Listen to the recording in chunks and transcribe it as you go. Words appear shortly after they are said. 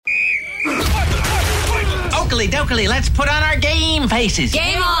Okily-dokily, let's put on our game faces.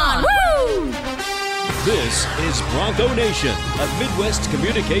 Game on! Woo! This is Bronco Nation, a Midwest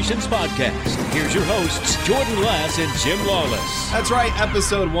Communications podcast. Here's your hosts, Jordan Lass and Jim Lawless. That's right,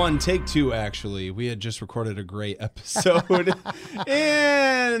 episode 1, take 2, actually. We had just recorded a great episode,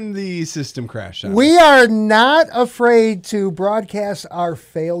 and the system crashed out. We are not afraid to broadcast our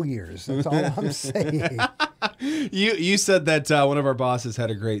failures. That's all I'm saying. You said that one of our bosses had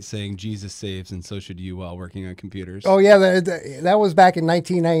a great saying, Jesus saves, and so should you while working on computers. Oh, yeah, that was back in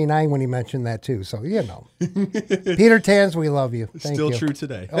 1999 when he mentioned that, too. So, you know. Peter Tans, we love you. Thank Still you. true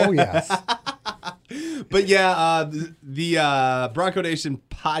today. Oh, yes. But yeah, the Bronco Nation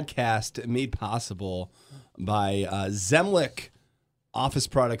podcast made possible by Zemlick Office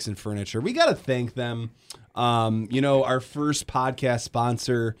Products and Furniture. We got to thank them. Our first podcast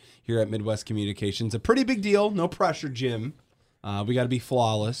sponsor here at Midwest Communications. A pretty big deal. No pressure, Jim. We got to be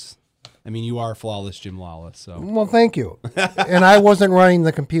flawless. I mean, you are flawless, Jim Lawless. So. Well, thank you. And I wasn't running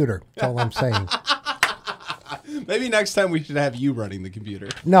the computer. That's all I'm saying. Maybe next time we should have you running the computer.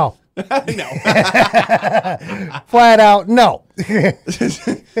 No. No. Flat out, no.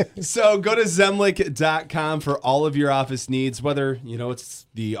 So go to Zemlick.com for all of your office needs, whether, it's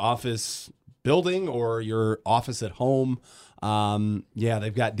the office building or your office at home.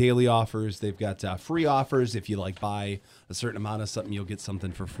 They've got daily offers. They've got free offers. If you buy a certain amount of something, you'll get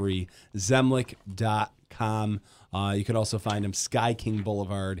something for free. Zemlick.com. You can also find them Sky King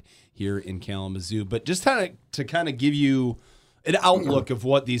Boulevard here in Kalamazoo. But just to give you an outlook of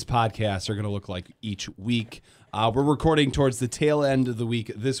what these podcasts are going to look like each week. We're recording towards the tail end of the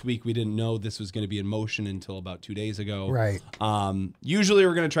week. This week, we didn't know this was going to be in motion until about 2 days ago. Right. Usually,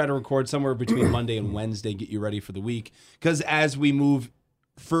 we're going to try to record somewhere between Monday and Wednesday, get you ready for the week. Because as we move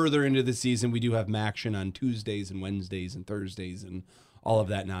further into the season, we do have Maction on Tuesdays and Wednesdays and Thursdays and all of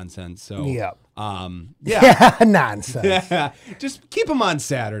that nonsense. So, yep. Yeah, nonsense. Yeah, just keep them on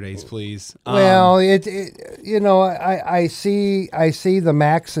Saturdays, please. Well, I see the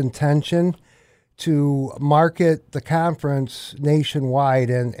Mac's intention to market the conference nationwide,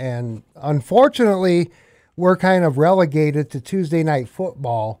 and unfortunately, we're kind of relegated to Tuesday night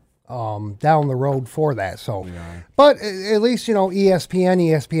football down the road for that. So, but at least ESPN,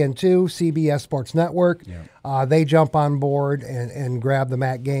 ESPN2, CBS Sports Network, they jump on board and grab the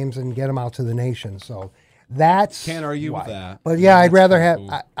MAC games and get them out to the nation. So that's can't argue with that. But yeah, I'd rather have.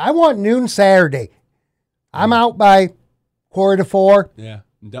 Cool. I want noon Saturday. I'm out by 3:45. Yeah.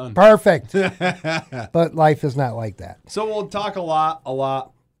 Done. Perfect. But life is not like that. So we'll talk a lot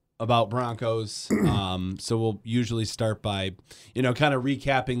about Broncos. So we'll usually start by, kind of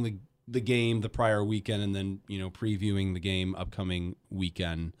recapping the game the prior weekend and then, previewing the game upcoming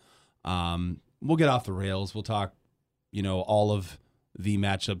weekend. We'll get off the rails. We'll talk, all of the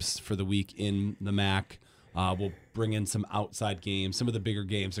matchups for the week in the MAC. We'll bring in some outside games, some of the bigger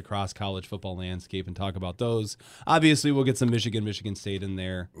games across college football landscape and talk about those. Obviously, we'll get some Michigan State in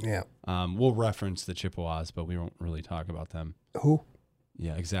there. Yeah. We'll reference the Chippewas, but we won't really talk about them. Who?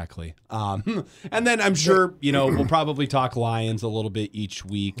 Yeah, exactly. And then I'm sure, we'll probably talk Lions a little bit each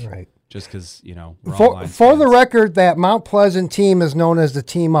week. Right. Just because, we're all Lions for fans. the record, that Mount Pleasant team is known as the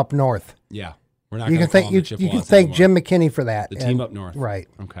team up north. Yeah. We're not you going can to call thank them the you can Chippewas thank anymore. Jim McKinney for that. The team up north. Right.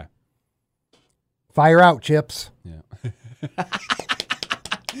 Okay. Fire out, Chips. Yeah.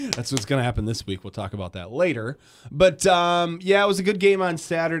 That's what's going to happen this week. We'll talk about that later. But, it was a good game on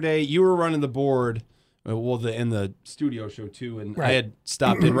Saturday. You were running the board, in the studio show, too, and right. I had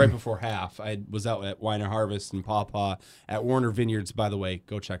stopped in right before half. I was out at Weiner Harvest and Pawpaw at Warner Vineyards, by the way.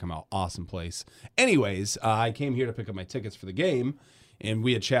 Go check them out. Awesome place. Anyways, I came here to pick up my tickets for the game, and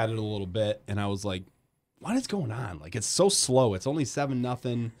we had chatted a little bit, and I was like, what is going on? It's so slow. It's only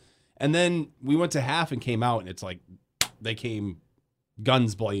 7-0. And then we went to half and came out, and it's like they came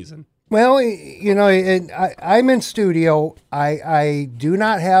guns blazing. Well, I'm in studio. I do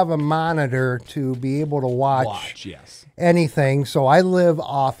not have a monitor to be able to watch anything, so I live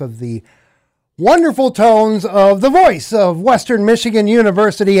off of the wonderful tones of the voice of Western Michigan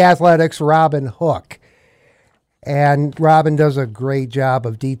University Athletics, Robin Hook. And Robin does a great job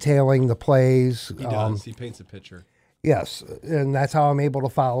of detailing the plays. He does. He paints a picture. Yes, and that's how I'm able to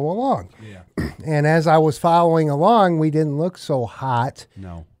follow along. Yeah. And as I was following along, we didn't look so hot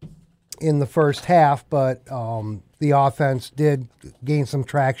in the first half, but the offense did gain some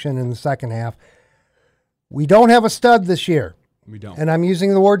traction in the second half. We don't have a stud this year. We don't. And I'm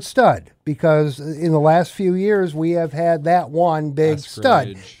using the word stud because in the last few years, we have had that one big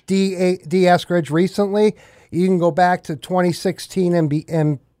stud. D. Eskridge recently. You can go back to 2016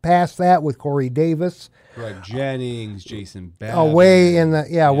 and past that with Corey Davis. Greg Jennings, Jason Babbitt. Way in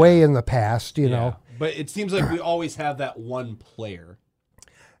the past, you know. But it seems like we always have that one player.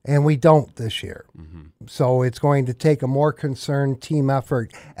 And we don't this year. So it's going to take a more concerned team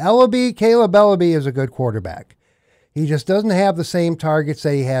effort. Caleb Ellaby is a good quarterback. He just doesn't have the same targets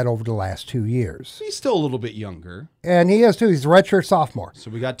that he had over the last 2 years. He's still a little bit younger. And he is too. He's a redshirt sophomore. So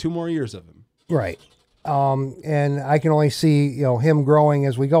we got 2 more years of him. Right. And I can only see, him growing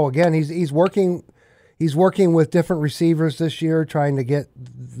as we go. Again, he's working with different receivers this year, trying to get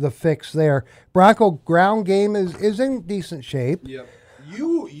the fix there. Bronco ground game is in decent shape. Yep.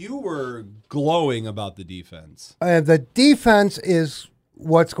 You were glowing about the defense. The defense is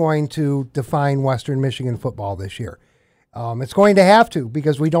what's going to define Western Michigan football this year. It's going to have to,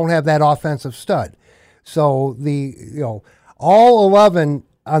 because we don't have that offensive stud. So all 11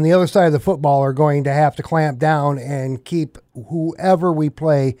 on the other side of the football are going to have to clamp down and keep whoever we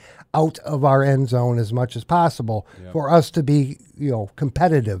play out of our end zone as much as possible for us to be,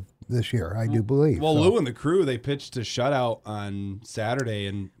 competitive this year, I do believe. Well, Lou and the crew, they pitched a shutout on Saturday,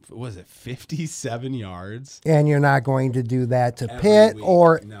 and was it 57 yards? And you're not going to do that to Every Pitt week.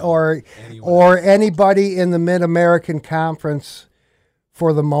 or anybody in the Mid-American Conference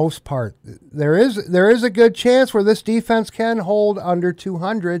for the most part. There is a good chance where this defense can hold under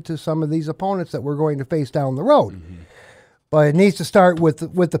 200 to some of these opponents that we're going to face down the road. Mm-hmm. But it needs to start with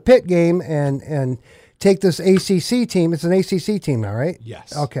the Pitt game and take this ACC team. It's an ACC team now, right?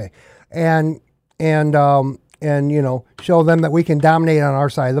 Yes. Okay. And show them that we can dominate on our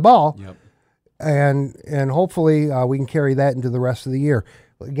side of the ball. Yep. And hopefully we can carry that into the rest of the year.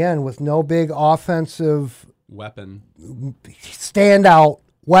 Again, with no big offensive standout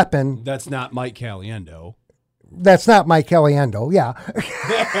weapon. That's not Mike Caliendo. That's not Mike Caliendo, yeah.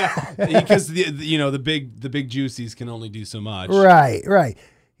 Because the big juicies can only do so much. Right.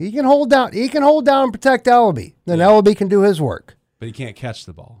 He can hold down and protect Ellaby. Then Ellaby can do his work. But he can't catch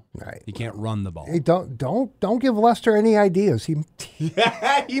the ball. Right. He can't run the ball. Hey, don't give Lester any ideas. He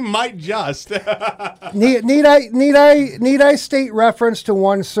he might just. need I state reference to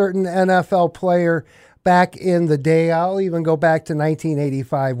one certain NFL player back in the day? I'll even go back to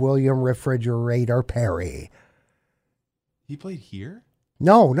 1985, William Refrigerator Perry. He played here?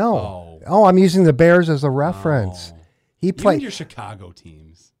 No. Oh, I'm using the Bears as a reference. Oh. He played Even your Chicago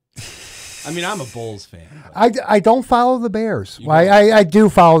teams. I mean, I'm a Bulls fan. I don't follow the Bears. I do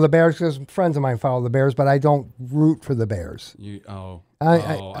follow the Bears because friends of mine follow the Bears, but I don't root for the Bears.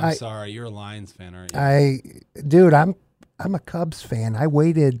 I'm sorry. You're a Lions fan, aren't you? Dude, I'm a Cubs fan. I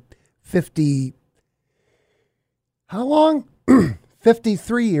waited 50. How long?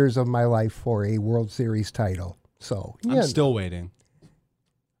 53 years of my life for a World Series title. So I'm still waiting.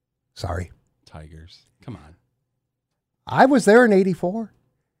 Sorry. Tigers. Come on. I was there in 84.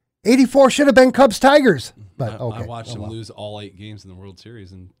 84 should have been Cubs Tigers. But okay. I watched them lose all 8 games in the World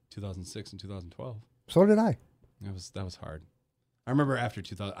Series in 2006 and 2012. So did I. That was hard. I remember after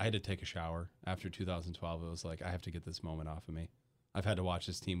 2000, I had to take a shower. After 2012, it was like, I have to get this moment off of me. I've had to watch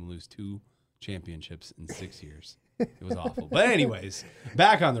this team lose 2 championships in 6 years. It was awful. But anyways,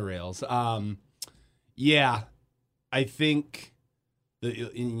 back on the rails. I think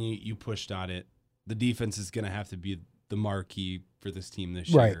you pushed on it. The defense is going to have to be the marquee for this team this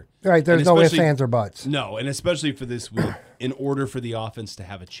year. Right. There's no ifs, ands, or buts. No, and especially for this week, in order for the offense to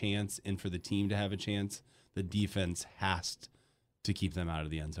have a chance and for the team to have a chance, the defense has to keep them out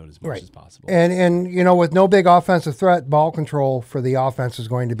of the end zone as much as possible. And with no big offensive threat, ball control for the offense is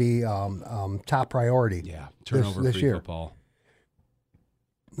going to be top priority. Yeah, turnover-free football.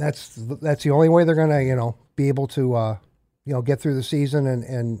 That's the only way they're going to be able to get through the season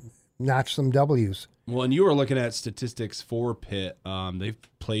and notch some W's. Well, and you were looking at statistics for Pitt. They've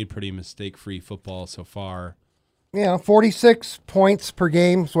played pretty mistake-free football so far. Yeah, 46 points per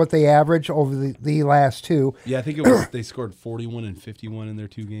game is what they average over the last 2. Yeah, I think it was they scored 41 and 51 in their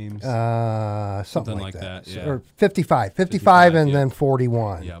 2 games. Something like that. Yeah. Or 55 and then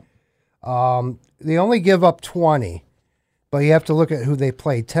 41. Yep. They only give up 20, but you have to look at who they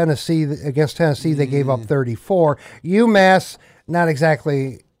played. Against Tennessee, they gave up 34. UMass, not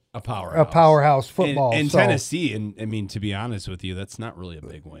exactly a powerhouse football. And Tennessee, and I mean, to be honest with you, that's not really a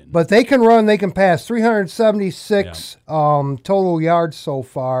big win. But they can run, they can pass. 376 total yards so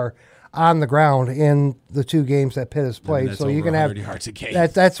far on the ground in the 2 games that Pitt has played. So you can have yards a game.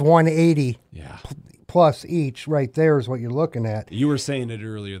 That's 180 yeah. plus each right there is what you're looking at. You were saying it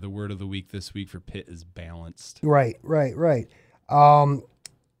earlier, the word of the week this week for Pitt is balanced. Right.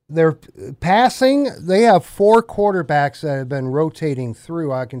 They're passing. They have 4 quarterbacks that have been rotating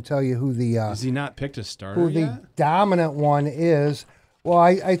through. I can tell you who the has he not picked a starter who yet? The dominant one is.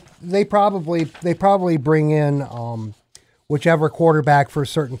 Well, they probably bring in whichever quarterback for a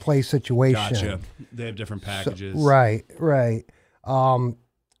certain play situation. Gotcha. They have different packages. Right.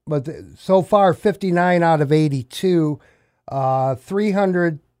 But so far, 59 out of 82,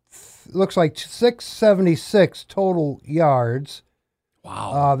 300, looks like 676 total yards.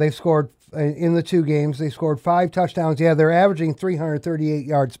 Wow. They've scored, in the 2 games, they scored 5 touchdowns. Yeah, they're averaging 338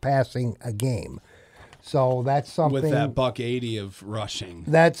 yards passing a game. So that's something. With that $180 of rushing.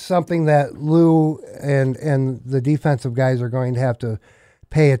 That's something that Lou and the defensive guys are going to have to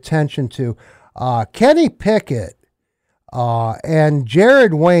pay attention to. Kenny Pickett and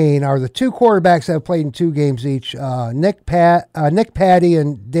Jared Wayne are the 2 quarterbacks that have played in 2 games each. Nick Patty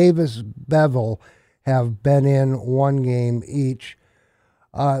and Davis Bevel have been in 1 game each.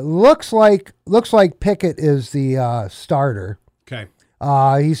 Looks like Pickett is the starter. Okay.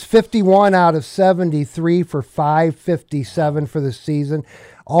 He's 51 out of 73 for 557 for the season,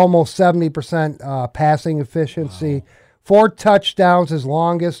 almost 70% passing efficiency. Wow. 4 touchdowns, his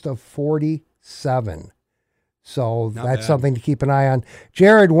longest of 47. So Not that's bad. something to keep an eye on.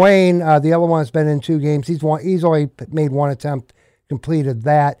 Jared Wayne, the other one, has been in 2 games. He's only made 1 attempt, completed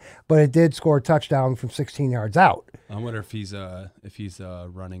that, but it did score a touchdown from 16 yards out. I wonder if he's a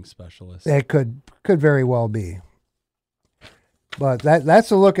running specialist. It could very well be. But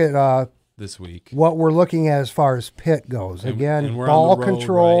that's a look at this week. what we're looking at as far as Pitt goes. Again, and we're ball on the road,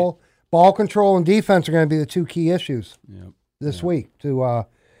 control, ball control, and defense are going to be the 2 key issues Yep. this week to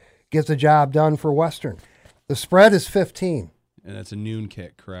get the job done for Western. The spread is 15, And it's a noon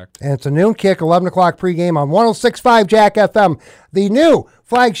kick, correct? and it's a noon kick, 11 o'clock pregame on 106.5 Jack FM, the new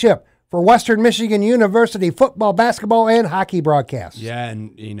flagship for Western Michigan University football, basketball, and hockey broadcasts. Yeah,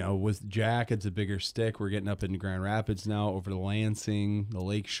 and with Jack, it's a bigger stick. We're getting up into Grand Rapids now, over to Lansing, the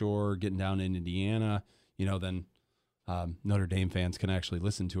Lakeshore, getting down in Indiana. Then Notre Dame fans can actually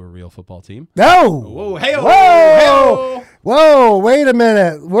listen to a real football team. No! Whoa, hey, Whoa! Whoa, wait a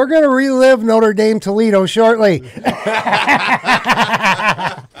minute. We're going to relive Notre Dame Toledo shortly.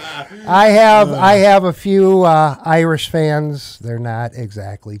 I have a few Irish fans. They're not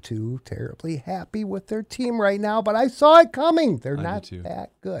exactly too terribly happy with their team right now, but I saw it coming. They're not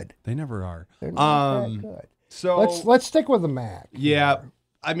that good. They never are. They're not that good. So Let's stick with the MAC. Yeah,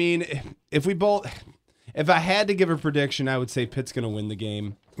 I mean, if I had to give a prediction, I would say Pitt's going to win the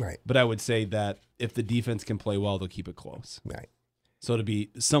game. Right. But I would say that if the defense can play well, they'll keep it close. Right. So it'll be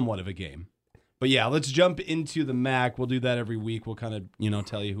somewhat of a game. But yeah, let's jump into the MAC. We'll do that every week. We'll kind of,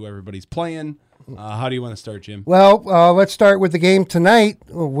 tell you who everybody's playing. How do you want to start, Jim? Well, let's start with the game tonight.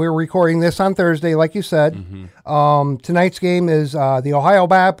 We're recording this on Thursday, like you said. Mm-hmm. Tonight's game is the Ohio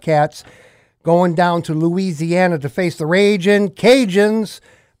Bobcats going down to Louisiana to face the Ragin' Cajuns.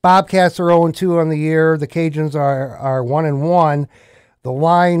 Bobcats are 0-2 on the year. The Cajuns are 1-1. The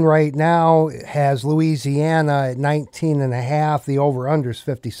line right now has Louisiana at 19.5. The over/under is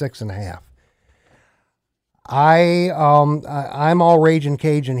 56.5. I'm all Ragin'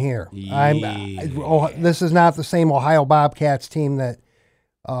 Cajun here. Yeah. This is not the same Ohio Bobcats team that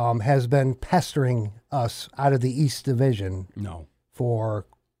has been pestering us out of the East Division No. for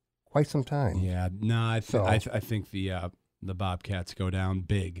quite some time. Yeah. No, I think the Bobcats go down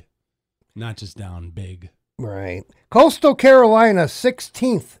big. Not just down big. Right. Coastal Carolina,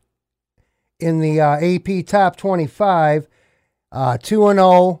 16th in the AP Top 25,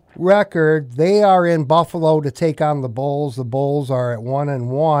 2-0 record. They are in Buffalo to take on the Bulls. The Bulls are at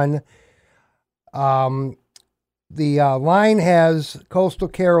 1-1. The line has Coastal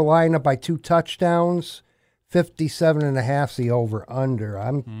Carolina by 2 touchdowns. 57.5 the over/under.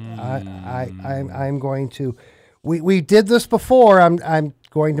 I'm going to. We did this before. I'm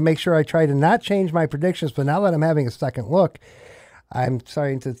going to make sure I try to not change my predictions. But now that I'm having a second look, I'm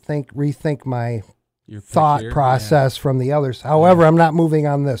starting to rethink my thought process from the others. However, I'm not moving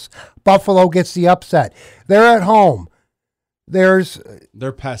on this. Buffalo gets the upset. They're at home. They're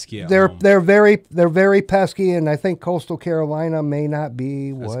pesky. They're very pesky, and I think Coastal Carolina may not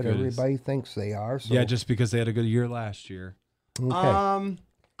be what everybody thinks they are. So. Yeah, just because they had a good year last year. Okay. I'm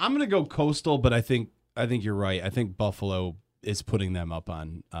gonna go Coastal, but I think you're right. I think Buffalo is putting them up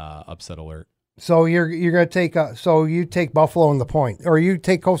on upset alert. So you're going to take you take Buffalo in the point, or you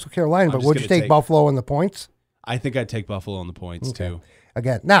take Coastal Carolina, but would you take Buffalo in the points? I think I'd take Buffalo in the points too.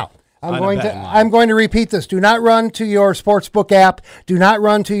 Again, now I'm going to repeat this. Do not run to your sportsbook app. Do not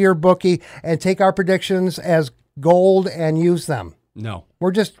run to your bookie and take our predictions as gold and use them. No,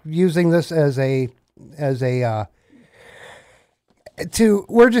 we're just using this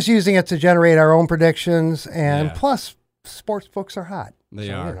we're just using it to generate our own predictions, and plus sports books are hot. They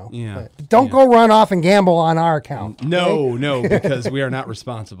are. Yeah. Don't go run off and gamble on our account. No, because we are not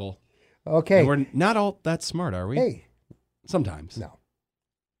responsible. Okay. And we're not all that smart, are we? Hey, Sometimes. No.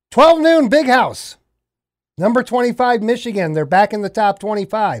 12 noon, Big House. Number 25, Michigan. They're back in the top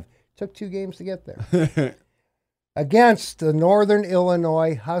 25. Took 2 games to get there. Against the Northern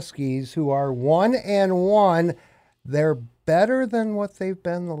Illinois Huskies, who are 1-1. They're better than what they've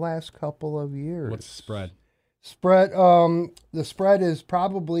been the last couple of years. What's the spread? The spread is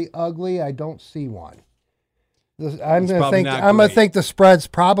probably ugly. I don't see one. I'm gonna think the spread's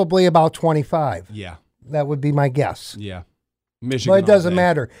probably about 25. Yeah. That would be my guess. Yeah. Michigan. But it doesn't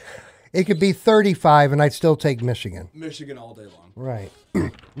matter. It could be 35, and I'd still take Michigan. Michigan all day long. Right.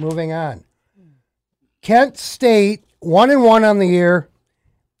 Moving on. Kent State, 1-1 on the year,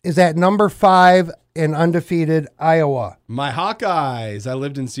 is at number 5 in undefeated Iowa. My Hawkeyes. I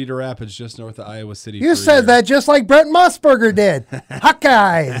lived in Cedar Rapids, just north of Iowa City. You said that just like Brent Musburger did.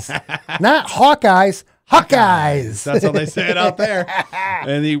 Hawkeyes. Not Hawkeyes. Hawkeyes. That's how they say it out there.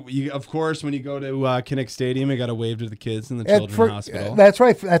 And of course, when you go to Kinnick Stadium, you got to wave to the kids in the children's hospital. That's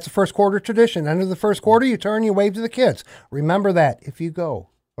right. That's a first quarter tradition. End of the first quarter, you turn, you wave to the kids. Remember that if you go.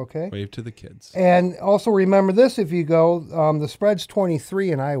 Okay. Wave to the kids. And also remember this: if you go, the spread's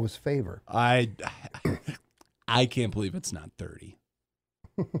 23 in Iowa's favor. I can't believe it's not 30.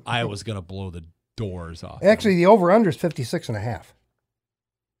 Iowa's gonna blow the doors off. Actually, the over/under is 56.5.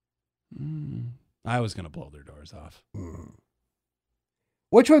 Iowa's gonna blow their doors off.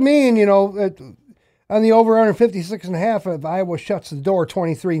 Which would mean, on the over/under 56.5, if Iowa shuts the door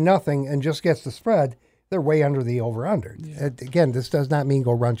 23-0 and just gets the spread, they're way under the over/under. Yeah. Again, this does not mean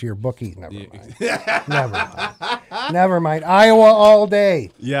go run to your bookie. Never mind. Never mind. Never mind. Iowa all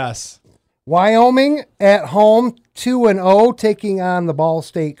day. Yes. Wyoming at home, 2-0, taking on the Ball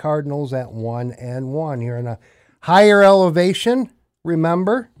State Cardinals at 1-1. You're in a higher elevation,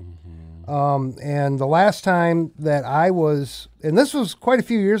 remember? Mm-hmm. And the last time that I was, and this was quite a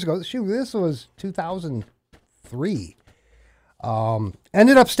few years ago, this was 2003,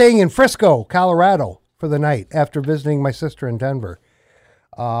 ended up staying in Frisco, Colorado, for the night after visiting my sister in Denver.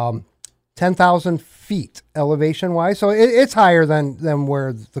 10,000 feet elevation-wise, so it's higher than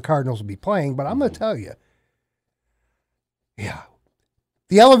where the Cardinals will be playing, but I'm going to tell you, yeah,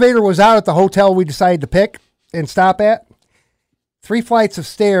 the elevator was out at the hotel we decided to pick and stop at. 3 flights of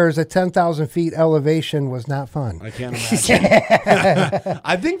stairs at 10,000 feet elevation was not fun. I can't imagine.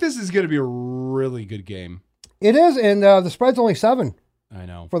 I think this is going to be a really good game. It is, and the spread's only 7. I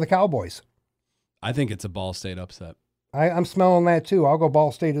know. For the Cowboys. I think it's a Ball State upset. I'm smelling that too. I'll go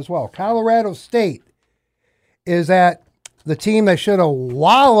Ball State as well. Colorado State is at the team that should have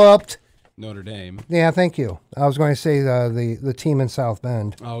walloped Notre Dame. Yeah, thank you. I was going to say the team in South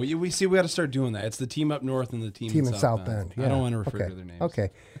Bend. Oh, we got to start doing that. It's the team up north and the team in South Bend. Yeah. I don't want to refer to their names.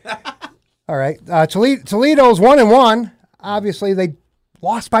 Okay. All right. Toledo's 1-1. Obviously, they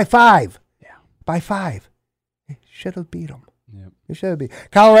lost by 5. Yeah. By 5. They should have beat them. Yep. They should have beat.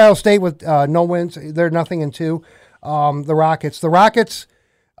 Colorado State with no wins. They're 0-2. The Rockets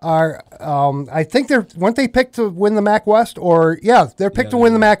are, I think weren't they picked to win the MAC West? They're picked to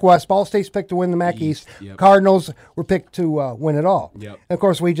win the MAC West. Ball State's picked to win the MAC East. Yep. Cardinals were picked to win it all. Yep. And of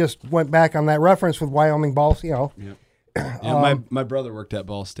course, we just went back on that reference with Wyoming Ball. Yep. Yeah, my brother worked at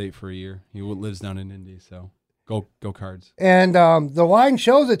Ball State for a year. He lives down in Indy, so go Cards. And the line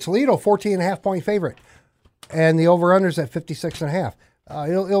shows that Toledo 14.5 point favorite, and the over/under's at 56.5.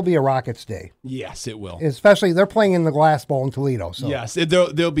 It'll be a Rockets day. Yes, it will. Especially they're playing in the Glass Bowl in Toledo. So yes,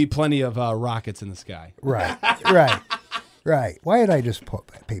 there'll be plenty of rockets in the sky. Right. Why did I just put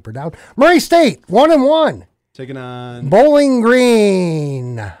that paper down? Murray State 1-1. Taking on Bowling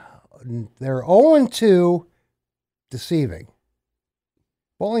Green. They're 0-2. Deceiving.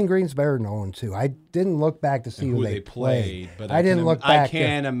 Bowling Green's better than 0-2. I didn't look back to see who they played, but I didn't look back. I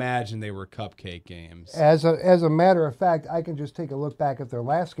can't imagine they were cupcake games. As a matter of fact, I can just take a look back at their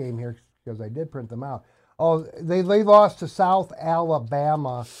last game here because I did print them out. Oh, they lost to South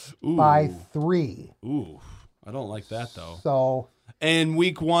Alabama by 3. Ooh, I don't like that though. So, and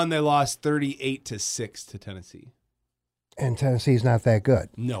week 1 they lost 38-6 to Tennessee. And Tennessee's not that good.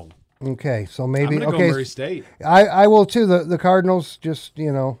 No. Okay, so maybe I'm gonna go Murray State. I will too. The Cardinals just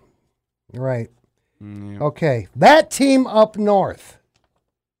right. Yeah. Okay, that team up north.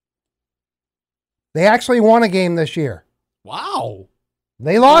 They actually won a game this year. Wow.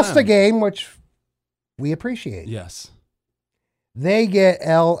 They lost a game, which we appreciate. Yes. They get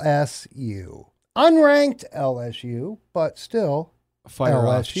LSU, unranked LSU, but still fire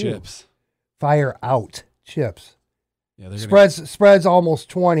LSU. Off chips. Fire out chips. Yeah, spreads almost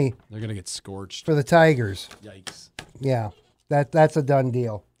 20. They're gonna get scorched for the Tigers. Yikes! Yeah, that's a done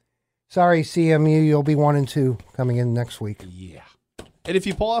deal. Sorry, CMU, you'll be 1-2 coming in next week. Yeah, and if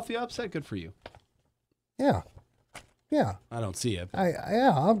you pull off the upset, good for you. Yeah, Yeah. I don't see it.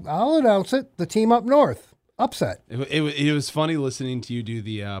 I'll announce it. The team up north. Upset. It was funny listening to you do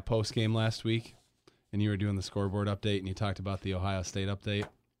the post game last week, and you were doing the scoreboard update, and you talked about the Ohio State update,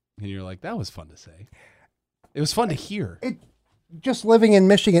 and you're like, that was fun to say. It was fun to hear. Just living in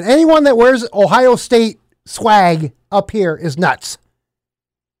Michigan, anyone that wears Ohio State swag up here is nuts.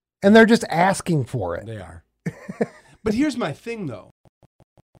 And they're just asking for it. They are. But here's my thing, though.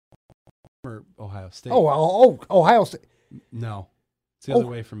 For Ohio State. Ohio State. No. It's the other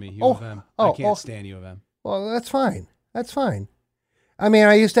way for me. U of M. I can't stand U of M. Well, that's fine. That's fine. I mean,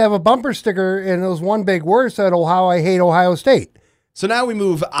 I used to have a bumper sticker, and it was one big word that said, "Oh, how I hate Ohio State." So now we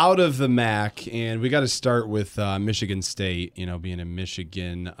move out of the MAC, and we got to start with Michigan State, being in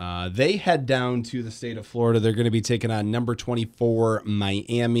Michigan. They head down to the state of Florida. They're going to be taking on number 24,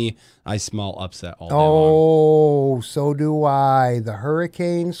 Miami. I smell upset all day long. Oh, so do I. The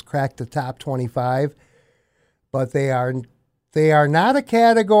Hurricanes cracked the top 25, but they are not a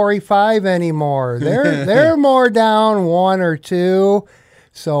Category 5 anymore. They're more down 1 or 2,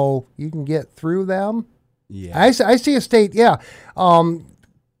 so you can get through them. Yeah, I see a state,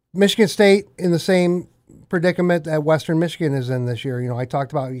 Michigan State in the same predicament that Western Michigan is in this year. I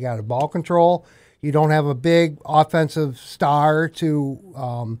talked about you got a ball control. You don't have a big offensive star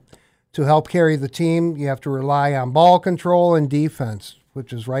to help carry the team. You have to rely on ball control and defense,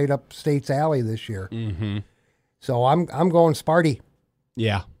 which is right up State's alley this year. Mm-hmm. So I'm going Sparty.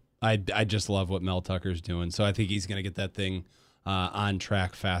 Yeah, I just love what Mel Tucker's doing. So I think he's going to get that thing on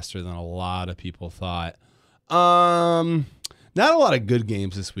track faster than a lot of people thought. Not a lot of good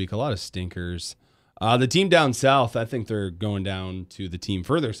games this week, a lot of stinkers. The team down south, I think they're going down to the team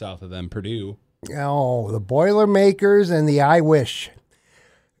further south of them, Purdue. Oh, the Boilermakers and the I Wish.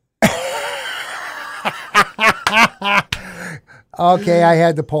 Okay, I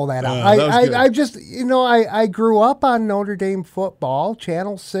had to pull that out. I just, I grew up on Notre Dame football.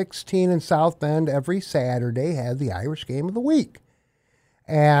 Channel 16 in South Bend every Saturday had the Irish Game of the Week.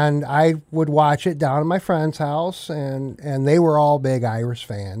 And I would watch it down at my friend's house, and they were all big Irish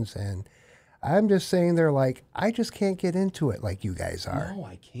fans. And I'm just saying they're like, I just can't get into it like you guys are. No,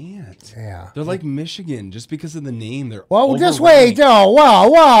 I can't. Yeah. They're like Michigan, just because of the name. They're just wait. Oh,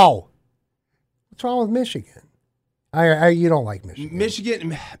 whoa. What's wrong with Michigan? You don't like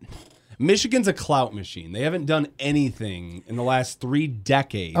Michigan. Michigan's a clout machine. They haven't done anything in the last 3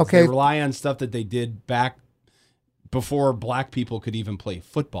 decades. Okay. They rely on stuff that they did back before black people could even play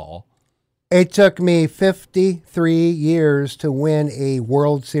football. It took me 53 years to win a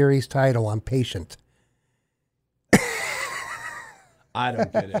World Series title. I'm patient. I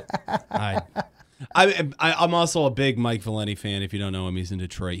don't get it. I'm also a big Mike Valenti fan. If you don't know him, he's in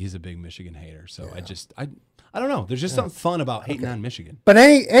Detroit. He's a big Michigan hater. So yeah. I don't know. There's just something fun about hating on Michigan. But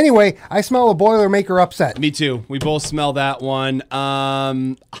anyway, I smell a Boilermaker upset. Me too. We both smell that one.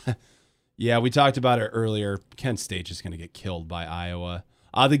 Yeah, we talked about it earlier. Kent State is going to get killed by Iowa.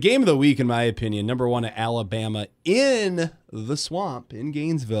 The game of the week, in my opinion, number 1 at Alabama in the Swamp in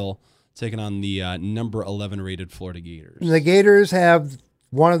Gainesville, taking on the number 11 rated Florida Gators. The Gators have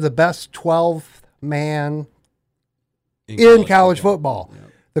one of the best 12th man in college football. Yeah.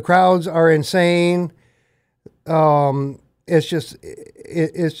 The crowds are insane. It's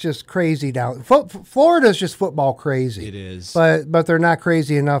just crazy down. Florida's just football crazy. It is, but they're not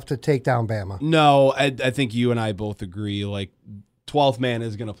crazy enough to take down Bama. No, I think you and I both agree. Like 12th man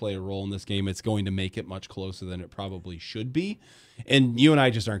is going to play a role in this game. It's going to make it much closer than it probably should be. And you and I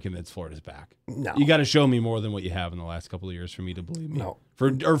just aren't convinced Florida's back. No, you got to show me more than what you have in the last couple of years for me to believe me. No,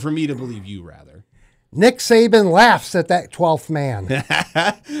 for me to believe you rather. Nick Saban laughs at that 12th man.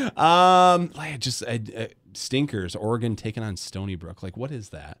 Stinkers, Oregon taking on Stony Brook. Like, what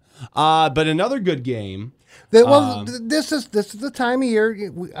is that? But another good game. This is the time of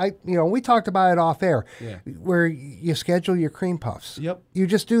year. We talked about it off air, where you schedule your cream puffs. Yep, you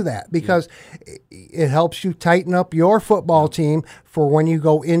just do that because it helps you tighten up your football team for when you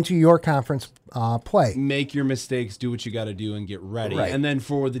go into your conference play. Make your mistakes, do what you got to do, and get ready. Right. And then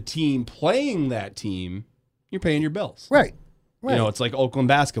for the team playing that team, you're paying your bills. Right. Right. It's like Oakland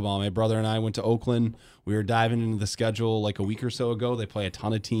basketball. My brother and I went to Oakland. We were diving into the schedule like a week or so ago. They play a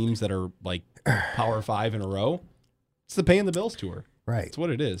ton of teams that are like Power 5 in a row. It's the paying the bills tour. Right. It's what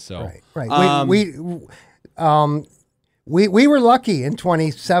it is. So right. We were lucky in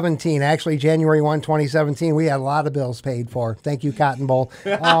 2017. Actually, January 1, 2017, we had a lot of bills paid for. Thank you, Cotton Bowl.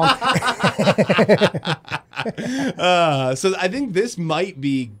 So I think this might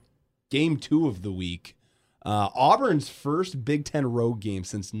be game 2 of the week. Auburn's first Big Ten road game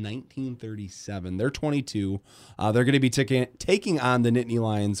since 1937. They're 22. They're going to be taking on the Nittany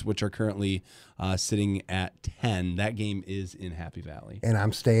Lions, which are currently sitting at 10. That game is in Happy Valley. And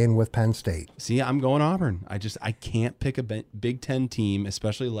I'm staying with Penn State. See, I'm going Auburn. I can't pick a Big Ten team,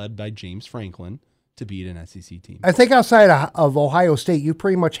 especially led by James Franklin, to beat an SEC team. I think outside of Ohio State, you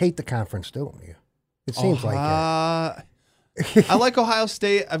pretty much hate the conference, don't you? It seems like it. I like Ohio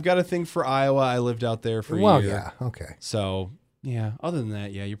State. I've got a thing for Iowa. I lived out there for a year. Well, yeah, okay. So, yeah, other than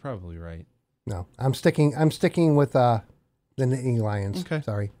that, yeah, you're probably right. No, I'm sticking with the Nittany Lions. Okay.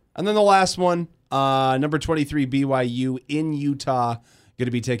 Sorry. And then the last one, number 23, BYU in Utah, going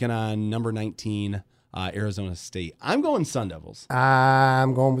to be taking on number 19, Arizona State. I'm going Sun Devils.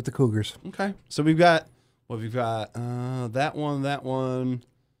 I'm going with the Cougars. Okay. So we've got that one.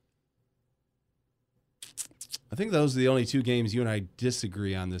 I think those are the only two games you and I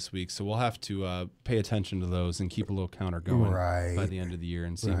disagree on this week, so we'll have to pay attention to those and keep a little counter going by the end of the year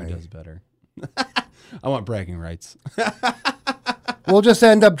and see who does better. I want bragging rights. We'll just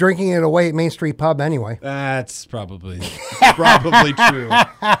end up drinking it away at Main Street Pub anyway. That's probably true.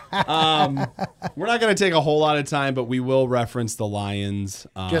 We're not going to take a whole lot of time, but we will reference the Lions.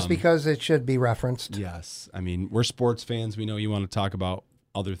 Just because it should be referenced. Yes. I mean, we're sports fans. We know you want to talk about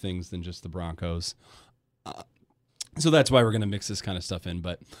other things than just the Broncos. So that's why we're going to mix this kind of stuff in.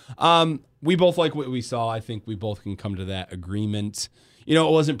 But we both like what we saw. I think we both can come to that agreement. You know,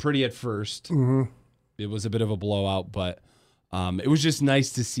 it wasn't pretty at first. Mm-hmm. It was a bit of a blowout, but it was just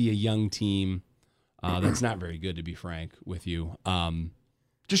nice to see a young team that's not very good, to be frank with you.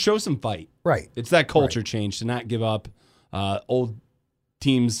 Just show some fight. Right. It's that culture change to not give up. Old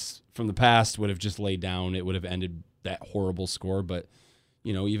teams from the past would have just laid down. It would have ended that horrible score. But,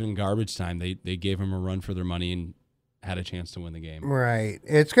 you know, even in garbage time, they gave them a run for their money and had a chance to win the game. Right.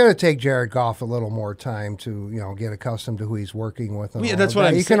 It's going to take Jared Goff a little more time to, get accossimed to who he's working with. Yeah, that's what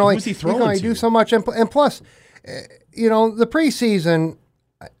I'm saying. Who's he throwing to? You can only do so much. And plus, the preseason,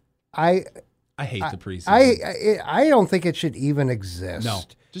 I hate the preseason. I don't think it should even exist. No.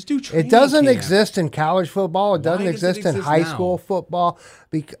 Just do training It doesn't camp. exist in college football. It doesn't exist in high school football.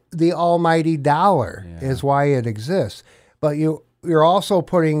 The almighty dollar is why it exists. But you're also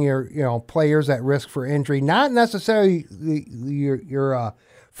putting your players at risk for injury, not necessarily your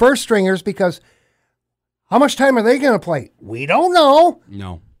first stringers, because how much time are they going to play? We don't know.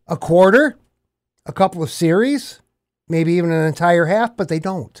 No. A quarter, a couple of series, maybe even an entire half, but they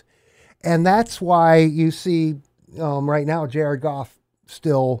don't. And that's why you see right now Jared Goff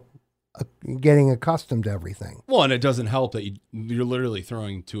still getting accustomed to everything. Well, and it doesn't help that you're literally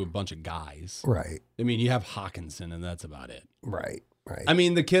throwing to a bunch of guys. Right. I mean, you have Hawkinson, and that's about it. Right. I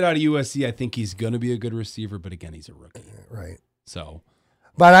mean, the kid out of USC, I think he's going to be a good receiver, but again, he's a rookie. Right. So.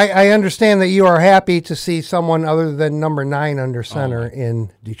 But I understand that you are happy to see someone other than number 9 under center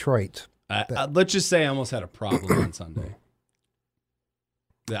in Detroit. Let's just say I almost had a problem on Sunday.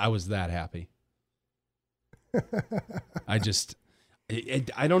 I was that happy. I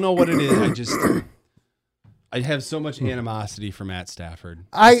don't know what it is. I have so much animosity for Matt Stafford.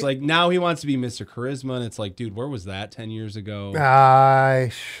 It's like now he wants to be Mr. Charisma, and it's like, dude, where was that 10 years ago?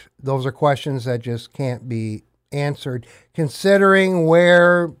 Those are questions that just can't be answered. Considering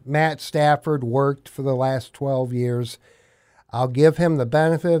where Matt Stafford worked for the last 12 years, I'll give him the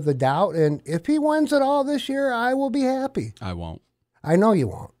benefit of the doubt, and if he wins it all this year, I will be happy. I won't. I know you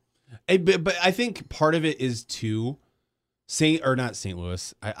won't. But I think part of it is too. Not St.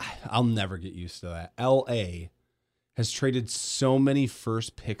 Louis. I'll never get used to that. LA has traded so many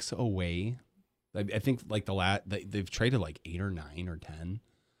first picks away. I think like they've traded like 8 or 9 or 10.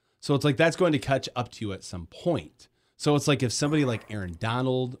 So it's like that's going to catch up to you at some point. So it's like if somebody like Aaron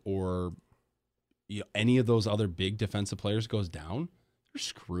Donald or any of those other big defensive players goes down, you're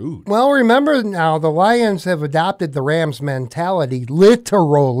screwed. Well, remember now, the Lions have adopted the Rams mentality,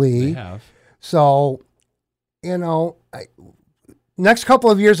 literally. They have. So, next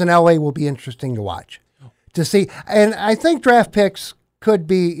couple of years in LA will be interesting to watch, to see. And I think draft picks could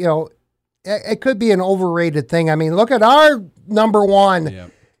be, it could be an overrated thing. I mean, look at our number 1.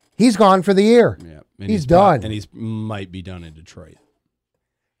 Yep. He's gone for the year. Yeah. He's done. And he might be done in Detroit.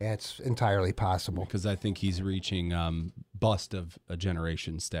 It's entirely possible. Because I think he's reaching bust of a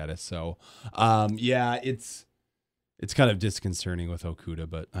generation status. So, it's kind of disconcerting with Okudah,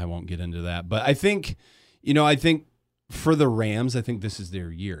 but I won't get into that. But I think for the Rams, I think this is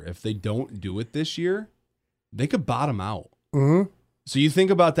their year. If they don't do it this year, they could bottom out. Mm-hmm. So you think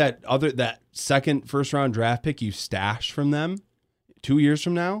about that second first-round draft pick you stashed from them 2 years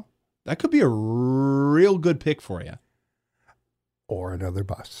from now, that could be a real good pick for you. Or another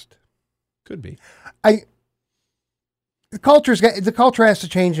bust. Could be. the culture has to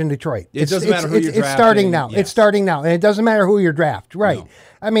change in Detroit. It doesn't matter who you're It's starting now. drafting. Yes. It's starting now, and it doesn't matter who you draft. Right? No.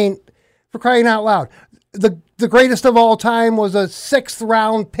 I mean, for crying out loud, the greatest of all time was a 6th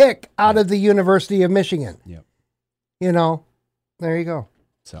round pick out of the University of Michigan. Yep. You know, there you go.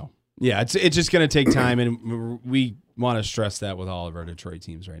 So yeah, it's just going to take time, and we want to stress that with all of our Detroit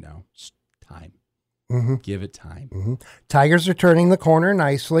teams right now. Just time. Mm-hmm. Give it time. Mm-hmm. Tigers are turning the corner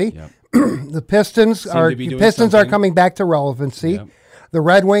nicely. Yep. The Pistons Seem to be doing are something. coming back to relevancy. Yep. The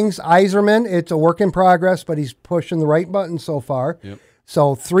Red Wings, Yzerman, it's a work in progress, but he's pushing the right button so far. Yep.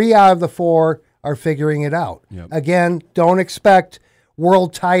 So 3 out of the 4 are figuring it out. Yep. Again, don't expect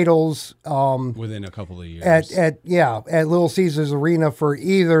world titles Within a couple of years. at Little Caesars Arena for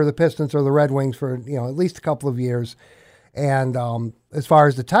either the Pistons or the Red Wings for at least a couple of years. And as far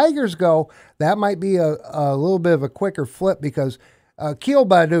as the Tigers go, that might be a little bit of a quicker flip because Keel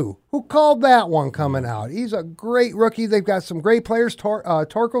Badu, who called that one coming out, he's a great rookie. They've got some great players.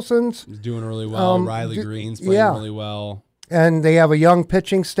 Torkelson's He's doing really well. Riley Green's playing really well. And they have a young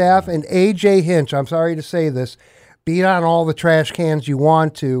pitching staff. And A.J. Hinch, I'm sorry to say this, beat on all the trash cans you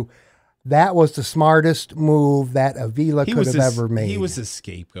want to. That was the smartest move that Avila could have ever made. He was a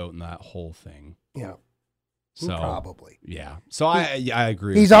scapegoat in that whole thing. Yeah, So probably. Yeah. So I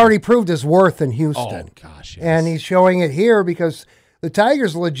agree. He's with you. already proved his worth in Houston. Oh gosh. Yes. And he's showing it here because the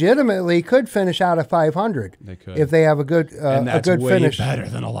Tigers legitimately could finish out of 500. They could. If they have a good and that's a good way finish. better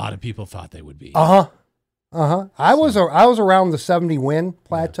than a lot of people thought they would be. I was around the 70 win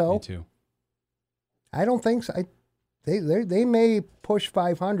plateau. Yeah, me too. I don't think so. They may push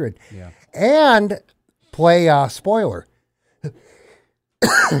 500. Yeah. And play spoiler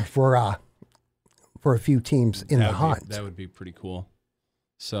for a few teams in the hunt. That would be pretty cool.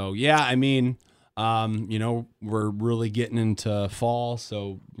 So yeah, I mean, we're really getting into fall,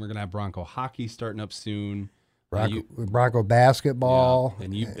 so we're gonna have Bronco hockey starting up soon. Bronco basketball.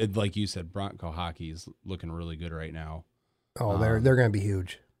 Yeah. And like you said, Bronco hockey is looking really good right now. Oh, they're going to be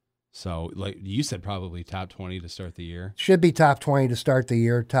huge. So, like you said, probably top 20 to start the year. Should be top 20 to start the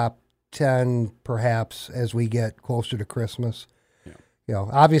year, top 10 perhaps as we get closer to Christmas. Yeah.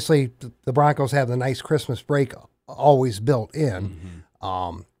 Obviously the Broncos have the nice Christmas break always built in.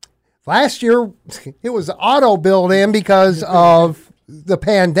 Mm-hmm. Last year it was auto built in because of the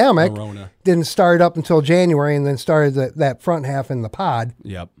pandemic. Corona. Didn't start up until January and then started that front half in the pod.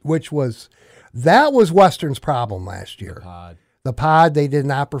 Yep. That was Western's problem last year. The pod, they did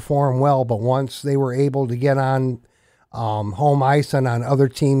not perform well, but once they were able to get on home ice and on other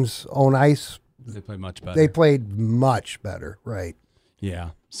teams' own ice, they played much better. They played much better, right? Yeah.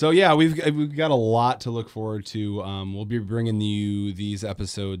 So yeah, we've got a lot to look forward to. We'll be bringing you these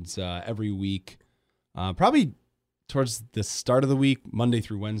episodes every week, probably towards the start of the week, Monday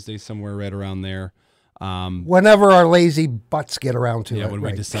through Wednesday, somewhere right around there. Whenever our lazy butts get around to it. Yeah, when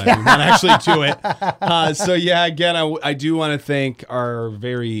right. we decide we want to actually do it. So yeah, again, I do want to thank our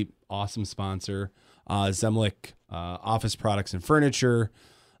very awesome sponsor, Zemlick Office Products and Furniture.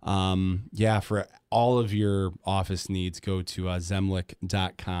 For all of your office needs, go to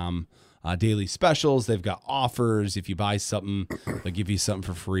zemlick.com. Daily specials. They've got offers. If you buy something, they'll give you something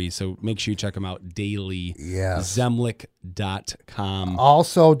for free. So make sure you check them out daily. Yes. Zemlick.com.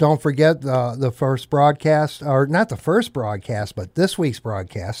 Also, don't forget the first broadcast, or not the first broadcast, but this week's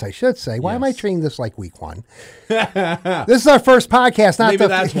broadcast, I should say. Why am I treating this like week one? This is our first podcast. Maybe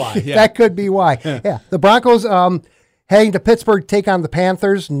that's why. Yeah. That could be why. Yeah. The Broncos heading to Pittsburgh, take on the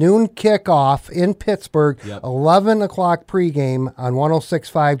Panthers. Noon kickoff in Pittsburgh. Yep. 11 o'clock pregame on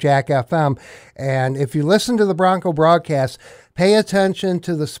 106.5 Jack FM. And if you listen to the Bronco broadcast, pay attention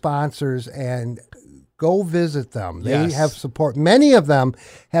to the sponsors and go visit them. They have support. Many of them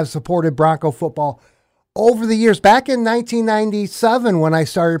have supported Bronco football over the years. Back in 1997, when I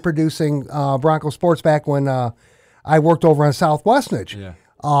started producing Bronco Sports, back when I worked over on South Westnedge,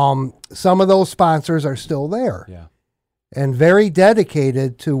 some of those sponsors are still there. Yeah. And very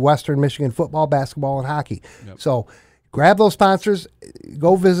dedicated to Western Michigan football, basketball, and hockey. Yep. So grab those sponsors,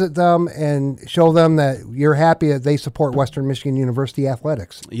 go visit them, and show them that you're happy that they support Western Michigan University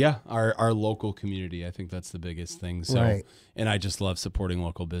athletics. Yeah, our local community. I think that's the biggest thing. So, right. And I just love supporting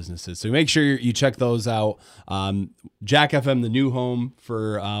local businesses. So make sure you check those out. Jack FM, the new home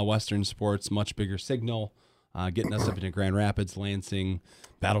for Western sports, much bigger signal, getting us up into Grand Rapids, Lansing,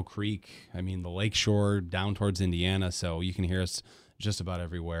 Battle Creek, the Lakeshore, down towards Indiana, so you can hear us just about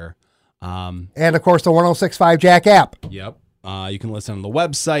everywhere. And, of course, the 106.5 Jack app. Yep. You can listen on the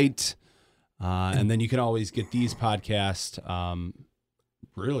website, and then you can always get these podcasts.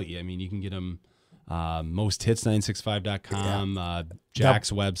 Really, you can get them mosthits965.com,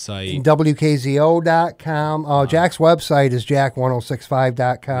 Jack's website. WKZO.com. Jack's website is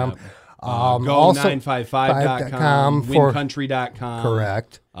jack1065.com. Yep. Go955.com, wincountry.com.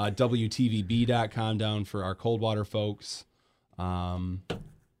 Correct. WTVB.com down for our Coldwater folks. WFAT,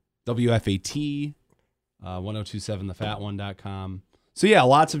 1027thefat1.com. So, yeah,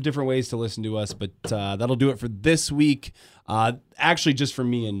 lots of different ways to listen to us, but that'll do it for this week. Actually, just for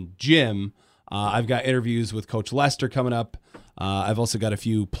me and Jim, I've got interviews with Coach Lester coming up. I've also got a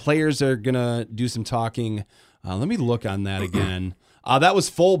few players that are going to do some talking. Let me look on that again. That was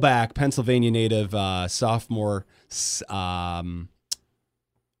fullback, Pennsylvania native, sophomore.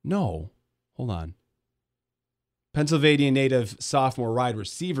 No, hold on. Pennsylvania native sophomore wide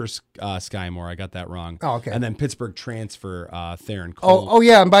receiver, Sky Moore. I got that wrong. Oh, okay. And then Pittsburgh transfer, Theron Cole. Oh,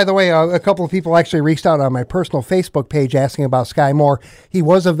 yeah. And by the way, a couple of people actually reached out on my personal Facebook page asking about Sky Moore. He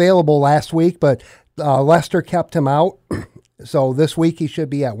was available last week, but Lester kept him out. So this week he should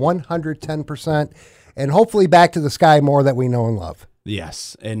be at 110% and hopefully back to the Sky Moore that we know and love.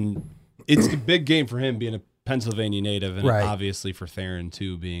 Yes. And it's a big game for him being a Pennsylvania native, and right. Obviously for Theron,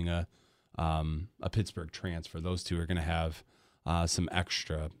 too, being a Pittsburgh transfer. Those two are going to have some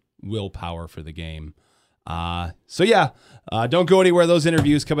extra willpower for the game. So, yeah, don't go anywhere. Those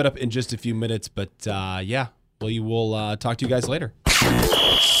interviews coming up in just a few minutes. But, yeah, we will talk to you guys later.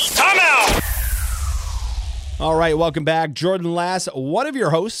 All right, welcome back. Jordan Lass, one of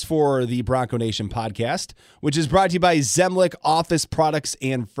your hosts for the Bronco Nation podcast, which is brought to you by Zemlick Office Products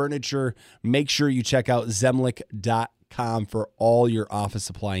and Furniture. Make sure you check out zemlick.com for all your office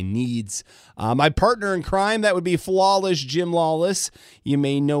supply needs. My partner in crime, that would be Flawless Jim Lawless. You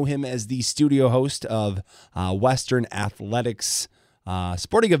may know him as the studio host of Western Athletics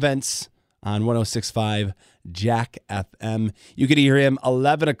sporting events on 106.5 Jack FM. You can hear him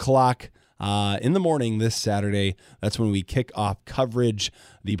 11 o'clock in the morning this Saturday. That's when we kick off coverage.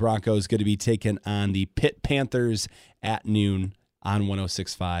 The Broncos going to be taking on the Pitt Panthers at noon on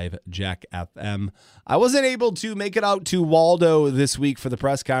 106.5 Jack FM. I wasn't able to make it out to Waldo this week for the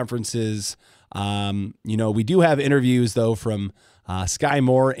press conferences. We do have interviews, though, from Sky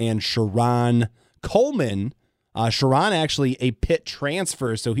Moore and Sharon Coleman. Sharon actually a Pitt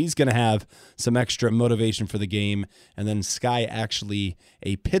transfer, so he's going to have some extra motivation for the game. And then Sky actually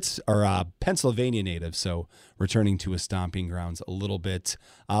a Pennsylvania native, so returning to his stomping grounds a little bit.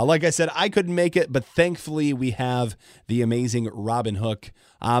 Like I said, I couldn't make it, but thankfully we have the amazing Robin Hook.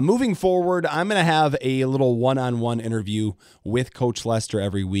 Moving forward, I'm going to have a little one-on-one interview with Coach Lester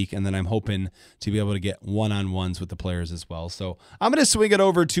every week, and then I'm hoping to be able to get one-on-ones with the players as well. So I'm going to swing it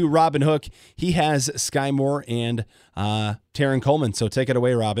over to Robin Hook. He has Sky Moore and Theron Coleman. So take it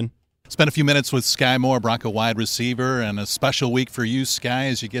away, Robin. Spent a few minutes with Sky Moore, Bronco wide receiver, and a special week for you, Sky,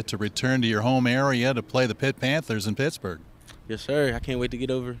 as you get to return to your home area to play the Pitt Panthers in Pittsburgh. Yes, sir. I can't wait to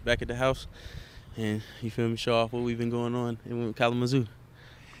get over back at the house and, show off what we've been going on in Kalamazoo.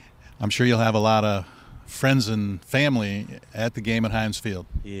 I'm sure you'll have a lot of friends and family at the game at Heinz Field.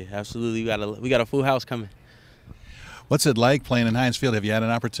 Yeah, absolutely. We got a full house coming. What's it like playing in Heinz Field? Have you had an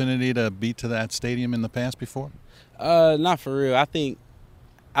opportunity to be to that stadium in the past before? Not for real. I think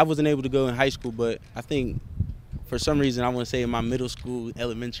I wasn't able to go in high school, but I think for some reason I want to say in my middle school,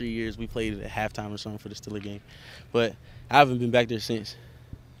 elementary years, we played at halftime or something for the Steeler game. But I haven't been back there since.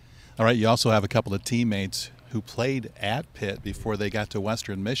 All right, you also have a couple of teammates who played at Pitt before they got to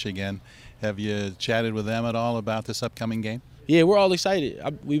Western Michigan. Have you chatted with them at all about this upcoming game? Yeah, we're all excited.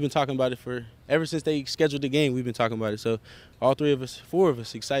 We've been talking about it ever since they scheduled the game. We've been talking about it. So all four of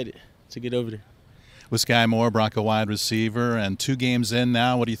us excited to get over there. With Sky Moore, Bronco wide receiver, and 2 games in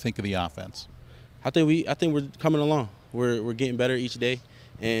now, what do you think of the offense? I think we're coming along. We're getting better each day,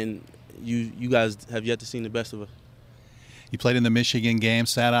 and you guys have yet to see the best of us. You played in the Michigan game,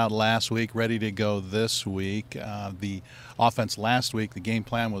 sat out last week, ready to go this week. The offense last week, the game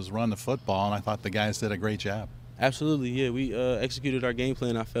plan was run the football, and I thought the guys did a great job. Absolutely, yeah. We executed our game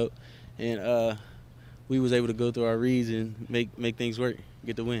plan, I felt, and we was able to go through our reads and make things work,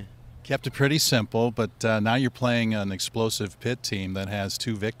 get the win. Kept it pretty simple, but now you're playing an explosive Pitt team that has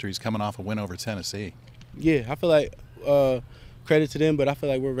 2 victories coming off a win over Tennessee. Yeah, I feel like credit to them, but I feel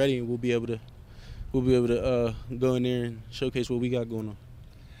like we're ready and we'll be able to go in there and showcase what we got going on.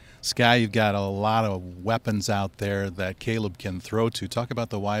 Sky, you've got a lot of weapons out there that Caleb can throw to. Talk about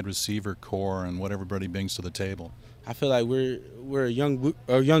the wide receiver core and what everybody brings to the table. I feel like we're a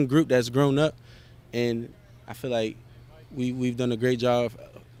young group that's grown up, and I feel like we've done a great job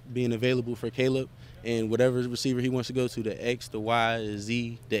being available for Caleb, and whatever receiver he wants to go to, the X, the Y, the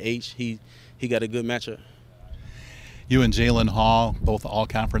Z, the H, he got a good matchup. You and Jalen Hall, both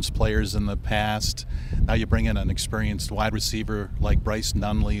all-conference players in the past. Now you bring in an experienced wide receiver like Bryce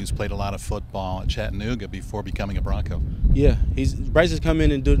Nunley, who's played a lot of football at Chattanooga before becoming a Bronco. Yeah, Bryce has come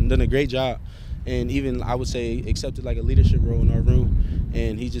in and done a great job, and even I would say accepted like a leadership role in our room.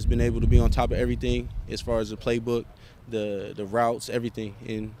 And he's just been able to be on top of everything as far as the playbook, the routes, everything.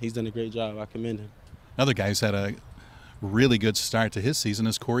 And he's done a great job. I commend him. Another guy who's had a really good start to his season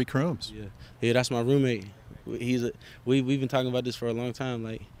is Corey Crooms. Yeah, that's my roommate. We've been talking about this for a long time.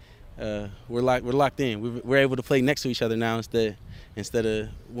 Like we're locked in. We're able to play next to each other now instead of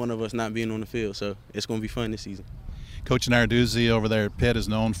one of us not being on the field. So it's going to be fun this season. Coach Narduzzi over there at Pitt is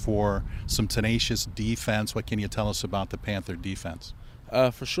known for some tenacious defense. What can you tell us about the Panther defense?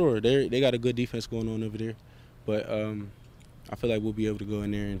 For sure, they got a good defense going on over there, but I feel like we'll be able to go in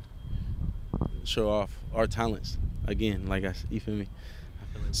there and show off our talents again. You feel me?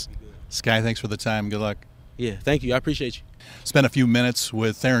 I feel like we'll be good. Sky, thanks for the time. Good luck. Yeah, thank you. I appreciate you. Spent a few minutes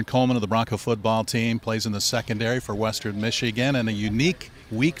with Theron Coleman of the Bronco football team, plays in the secondary for Western Michigan, and a unique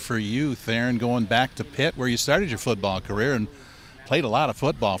week for you, Theron, going back to Pitt where you started your football career and played a lot of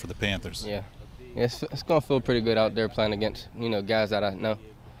football for the Panthers. Yeah, it's going to feel pretty good out there playing against, guys that I know.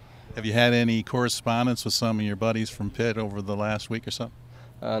 Have you had any correspondence with some of your buddies from Pitt over the last week or so?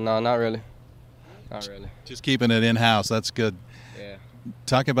 No, not really. Not really. Just keeping it in-house. That's good. Yeah.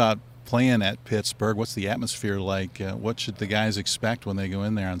 Talk about playing at Pittsburgh. What's the atmosphere like? What should the guys expect when they go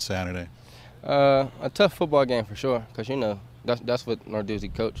in there on Saturday? A tough football game for sure, because that's what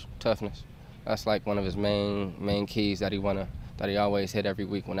Narduzzi coach, toughness. That's like one of his main keys that he always hit every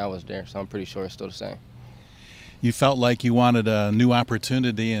week when I was there. So I'm pretty sure it's still the same. You felt like you wanted a new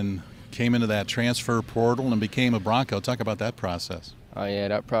opportunity and came into that transfer portal and became a Bronco. Talk about that process. Oh yeah,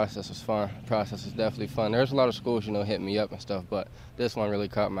 that process was fun. The process is definitely fun. There's a lot of schools, hit me up and stuff, but this one really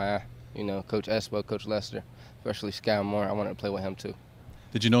caught my eye. Coach Espo, Coach Lester, especially Sky Moore. I wanted to play with him too.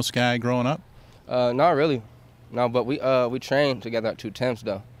 Did you know Sky growing up? Not really. No, but we trained together at 2 temps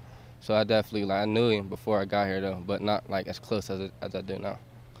though. So I definitely I knew him before I got here though, but not like as close as I do now.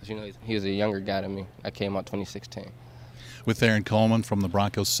 Because he was a younger guy than me. I came out 2016. With Theron Coleman from the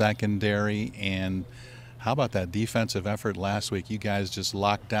Broncos secondary, and how about that defensive effort last week? You guys just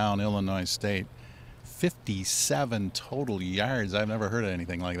locked down Illinois State. 57 total yards. I've never heard of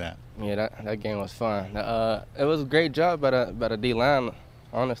anything like that. Yeah, that game was fun. It was a great job by the D-line.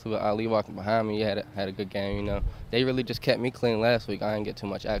 Honestly, with Ali walking behind me, had a good game. They really just kept me clean last week. I didn't get too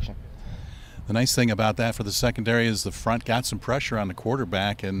much action. The nice thing about that for the secondary is the front got some pressure on the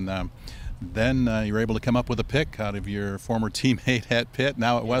quarterback, and then you were able to come up with a pick out of your former teammate at Pitt,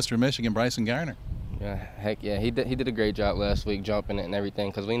 now at Western Michigan, Bryson Garner. Yeah, heck yeah, he did a great job last week jumping it and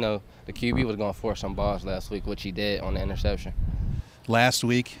everything, because we know the QB was going to force some balls last week, which he did on the interception. Last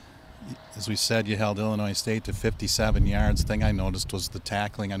week, as we said, you held Illinois State to 57 yards. The thing I noticed was the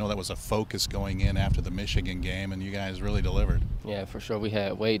tackling. I know that was a focus going in after the Michigan game, and you guys really delivered. Yeah, for sure. We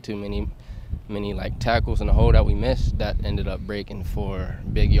had way too many tackles in the hole that we missed that ended up breaking for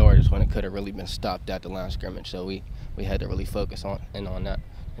big yards when it could have really been stopped at the line of scrimmage. So we had to really focus on that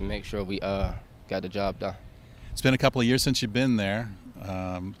and make sure we got the job done. It's been a couple of years since you've been there.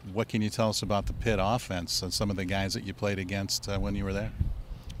 What can you tell us about the Pitt offense and some of the guys that you played against when you were there?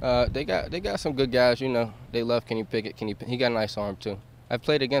 They got some good guys. They love Kenny Pickett. He got a nice arm too. I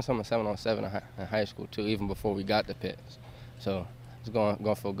played against him in 7-on-7 in high school too, even before we got to Pitt. So it's going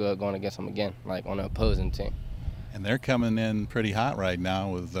to feel good going against him again, like on the opposing team. And they're coming in pretty hot right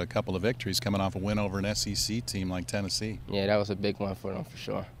now with a couple of victories, coming off a win over an SEC team like Tennessee. Yeah, that was a big one for them for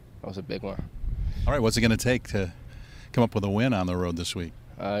sure. That was a big one. All right, what's it going to take to come up with a win on the road this week?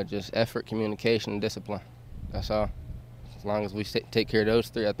 Just effort, communication, and discipline. That's all. As long as we take care of those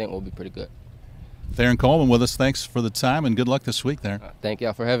three, I think we'll be pretty good. Theron Coleman with us. Thanks for the time, and good luck this week there. Thank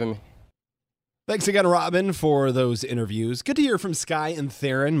y'all for having me. Thanks again, Robin, for those interviews. Good to hear from Sky and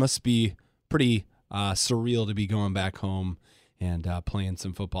Theron. Must be pretty surreal to be going back home and playing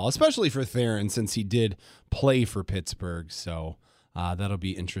some football, especially for Theron since he did play for Pittsburgh. So that'll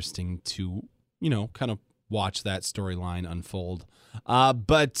be interesting to, kind of watch that storyline unfold.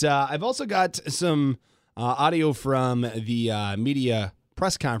 But I've also got some audio from the media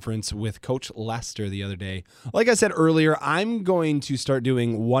press conference with Coach Lester the other day. Like I said earlier, I'm going to start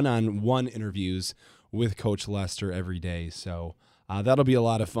doing one-on-one interviews with Coach Lester every day. So that'll be a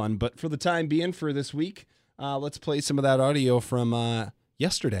lot of fun. But for the time being, for this week, let's play some of that audio from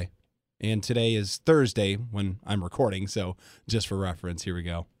yesterday. And today is Thursday when I'm recording. So just for reference, here we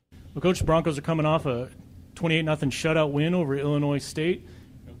go. Well, Coach, Broncos are coming off a 28-0 shutout win over Illinois State.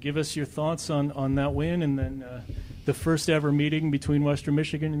 Give us your thoughts on that win and then the first ever meeting between Western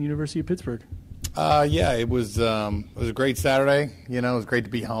Michigan and the University of Pittsburgh. Yeah, it was a great Saturday. It was great to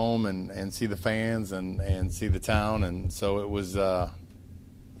be home and see the fans and see the town, and so it was it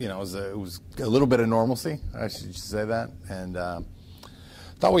was a little bit of normalcy. I should say that, and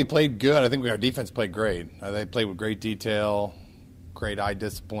thought we played good. I think our defense played great. They played with great detail, great eye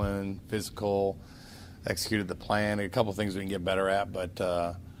discipline, physical, executed the plan. A couple of things we can get better at,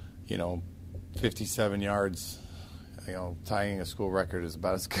 but 57 yards. Tying a school record is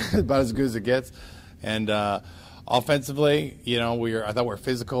about as good as it gets. And offensively, I thought we were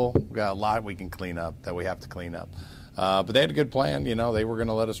physical. We got a lot we can clean up that we have to clean up. But they had a good plan. They were going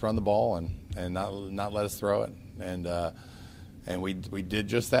to let us run the ball and not let us throw it. And we did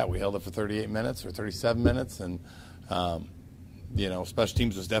just that. We held it for 38 minutes or 37 minutes. And special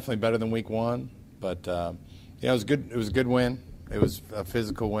teams was definitely better than week one. But it was good. It was a good win. It was a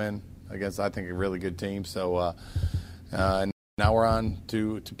physical win against, I think, a really good team. So. Now we're on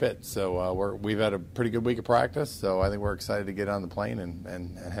to Pitt, so we've had a pretty good week of practice. So I think we're excited to get on the plane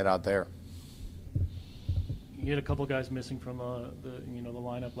and head out there. You had a couple guys missing from the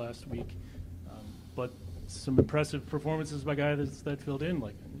lineup last week, but some impressive performances by guys that filled in,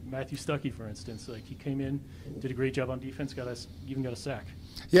 like Matthew Stuckey, for instance. Like he came in, did a great job on defense, even got a sack.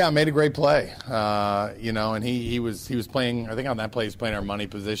 Yeah, made a great play. And he was playing. I think on that play he's playing our money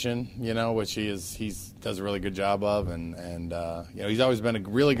position. Which he does a really good job of, and he's always been a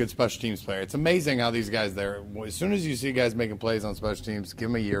really good special teams player. It's amazing how these guys there. As soon as you see guys making plays on special teams, give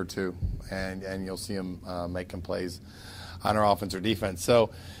them a year or two, and you'll see them making plays on our offense or defense.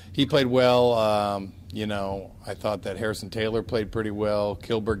 So he played well. I thought that Harrison Taylor played pretty well.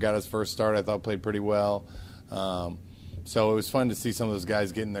 Kilberg got his first start. I thought played pretty well. So it was fun to see some of those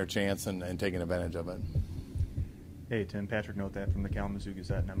guys getting their chance and taking advantage of it. Hey, Tim. Patrick Notat from the Kalamazoo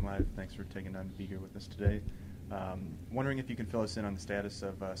Gazette, and I'm live. Thanks for taking time to be here with us today. Wondering if you can fill us in on the status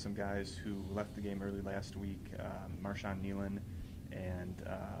of some guys who left the game early last week. Marshawn Nealon and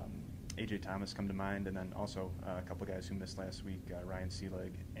A.J. Thomas come to mind, and then also a couple guys who missed last week, Ryan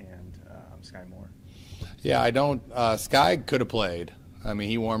Seelig and Sky Moore. Yeah, I don't Sky could have played. I mean,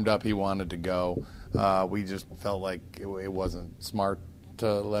 he warmed up. He wanted to go. We just felt like it wasn't smart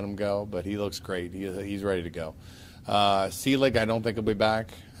to let him go, but he looks great. He's ready to go. Seelig, I don't think he'll be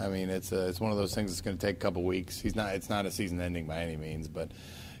back. I mean, it's one of those things that's going to take a couple weeks. It's not a season ending by any means, but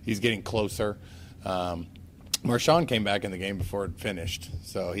he's getting closer. Marshawn came back in the game before it finished,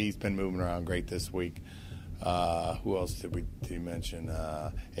 so he's been moving around great this week. Who else did you mention?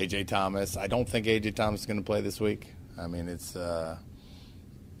 A.J. Thomas. I don't think A.J. Thomas is going to play this week. I mean, it's not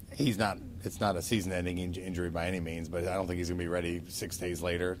a season-ending injury by any means, but I don't think he's going to be ready 6 days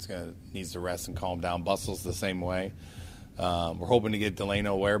later. Needs to rest and calm down. Bustle's the same way. We're hoping to get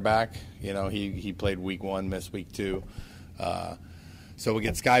Delano Ware back. He played week 1, missed week 2. So we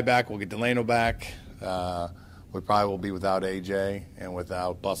get Sky back. We'll get Delano back. We probably will be without AJ and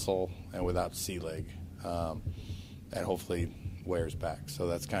without Bustle and without Seelig, and hopefully Ware's back. So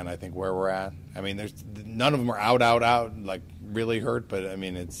that's kind of, I think, where we're at. I mean, there's none of them are out, like really hurt, but I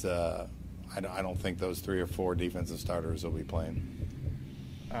mean, it's I don't think those 3 or 4 defensive starters will be playing.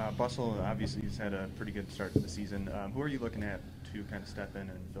 Bustle obviously has had a pretty good start to the season. Who are you looking at to kind of step in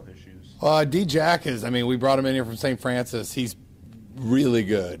and fill his shoes? D-Jack is. I mean, we brought him in here from St. Francis. He's really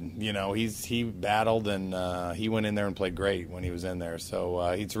good. He battled and he went in there and played great when he was in there. So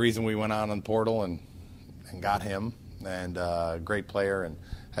it's the reason we went out on the portal and got him. And great player and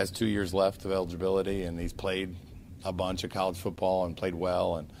has 2 years left of eligibility, and he's played a bunch of college football and played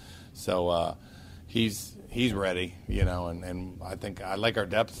well, and so he's ready, and I think I like our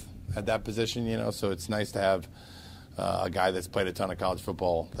depth at that position, so it's nice to have a guy that's played a ton of college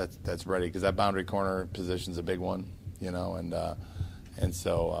football that's ready, because that boundary corner position's a big one, and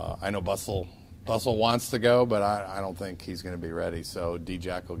so I know Bustle wants to go, but I don't think he's going to be ready, so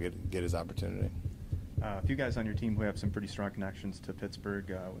D-Jack will get his opportunity. A few guys on your team who have some pretty strong connections to Pittsburgh,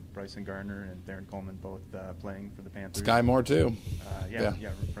 with Bryson Gardner and Darren Coleman both playing for the Panthers. Sky Moore too. Yeah,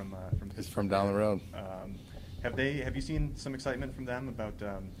 from it's from down the road. Have you seen some excitement from them about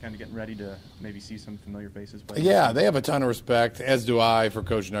kind of getting ready to maybe see some familiar faces play? Yeah, they have a ton of respect, as do I, for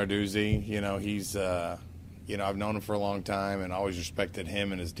Coach Narduzzi. He's I've known him for a long time and always respected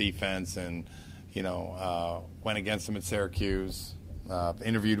him and his defense, and went against him at Syracuse,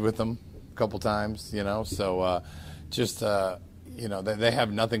 interviewed with him a couple times, so they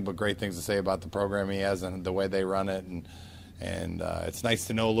have nothing but great things to say about the program he has and the way they run it, and it's nice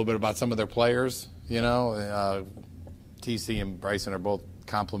to know a little bit about some of their players. TC and Bryson are both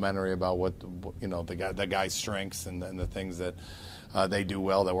complimentary about what the guy's strengths and the things that they do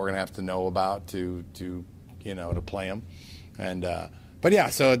well that we're going to have to know about to play him, and But yeah,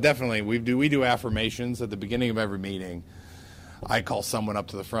 so definitely we do affirmations at the beginning of every meeting. I call someone up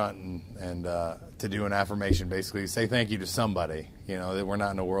to the front and to do an affirmation, basically say thank you to somebody. You know, we're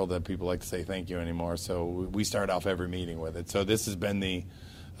not in a world that people like to say thank you anymore, so we start off every meeting with it. So this has been the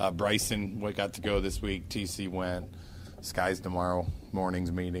Bryson got to go this week. TC went. Sky's tomorrow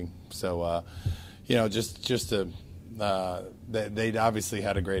morning's meeting. So you know, just to they obviously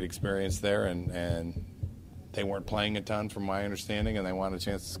had a great experience there, and they weren't playing a ton from my understanding, and they wanted a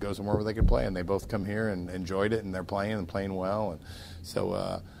chance to go somewhere where they could play, and they both come here and enjoyed it, and they're playing well. And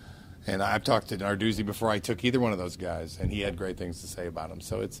so and I've talked to Narduzzi before I took either one of those guys, and he had great things to say about them.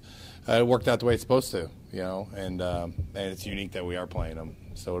 So it worked out the way it's supposed to, you know, and it's unique that we are playing them,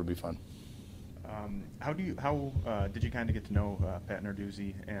 so it'll be fun. How did you kind of get to know Pat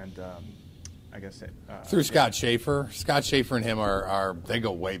Narduzzi and I guess through Scott Schaefer? Scott Schaefer and him they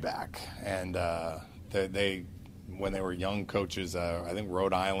go way back, and they when they were young coaches, I think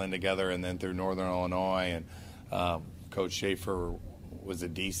Rhode Island together, and then through Northern Illinois, and Coach Schaefer was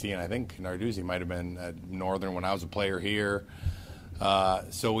at DC, and I think Narduzzi might have been at Northern when I was a player here.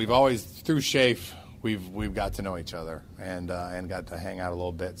 So we've always, through Schaefer, we've got to know each other and got to hang out a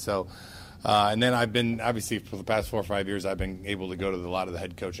little bit. So and then I've been, obviously for the past 4 or 5 years, I've been able to go to a lot of the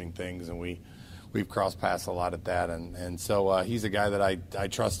head coaching things, and we've crossed paths a lot at that, and so he's a guy that I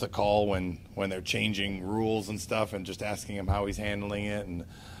trust to call when they're changing rules and stuff, and just asking him how he's handling it. And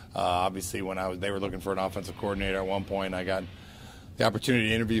obviously when they were looking for an offensive coordinator at one point, I got the opportunity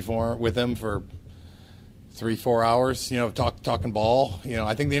to interview with him for 3-4 hours, you know, talking ball. You know,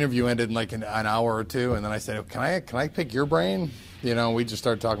 I think the interview ended in like an hour or two, and then I said, can I pick your brain? You know, we just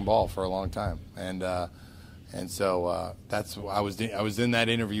started talking ball for a long time, and so that's I was in that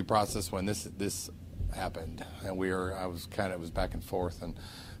interview process when this happened, and it was back and forth, and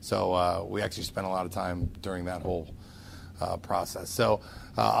so we actually spent a lot of time during that whole process. So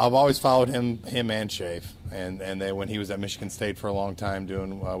I've always followed him and Schaefer, and they, when he was at Michigan State for a long time,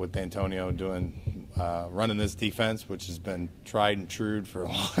 doing with D'Antonio, running this defense, which has been tried and true for a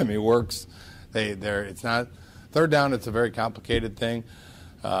long time. It works. It's not third down. It's a very complicated thing.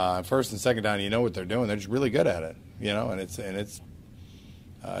 First and second down, you know what they're doing. They're just really good at it, you know, and it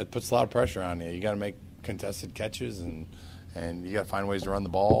puts a lot of pressure on you. You got to make contested catches, and you got to find ways to run the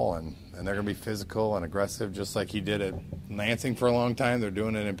ball, and they're going to be physical and aggressive, just like he did at Lansing for a long time. They're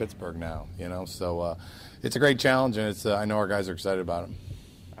doing it in Pittsburgh now, you know. So it's a great challenge, and I know our guys are excited about it.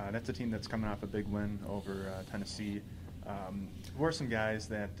 That's a team that's coming off a big win over Tennessee. Who are some guys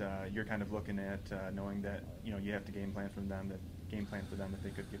that you're kind of looking at, knowing that you have to game plan for them that they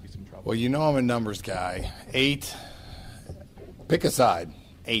could give you some trouble? Well, you know I'm a numbers guy. 8. Pick a side.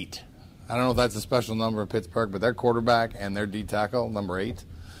 8. I don't know if that's a special number in Pittsburgh, but their quarterback and their D tackle, number 8.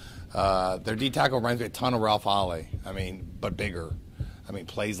 Their D tackle reminds me a ton of Ralph Ollie. I mean, but bigger. I mean,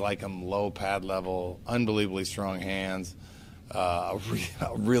 plays like him, low pad level, unbelievably strong hands. A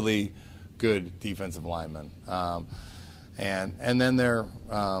really good defensive lineman, and then their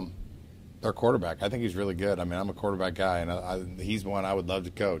quarterback. I think he's really good. I mean, I'm a quarterback guy, and he's one I would love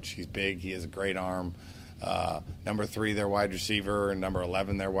to coach. He's big. He has a great arm. Number 3, their wide receiver, and number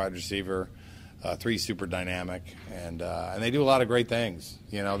 11, their wide receiver. 3 super dynamic, and they do a lot of great things.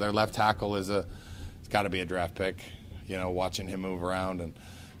 You know, their left tackle it's got to be a draft pick. You know, watching him move around and.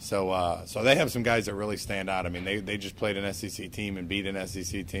 So they have some guys that really stand out. I mean, they just played an SEC team and beat an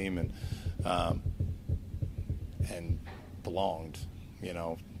SEC team and belonged, you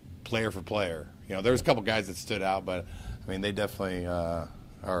know, player for player. You know, there's a couple guys that stood out, but, I mean, they definitely are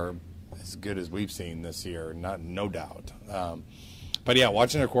as good as we've seen this year, no doubt. But, yeah,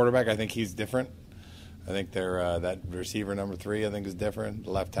 watching their quarterback, I think he's different. I think that receiver number 3, I think, is different,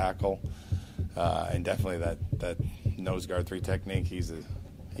 the left tackle, and definitely that nose guard 3 technique.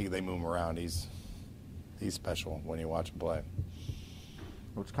 They move him around. He's special when you watch him play.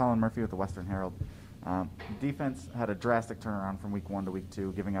 Coach Colin Murphy with the Western Herald. Defense had a drastic turnaround from week 1 to week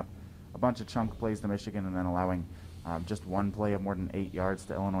 2, giving up a bunch of chunk plays to Michigan and then allowing just one play of more than 8 yards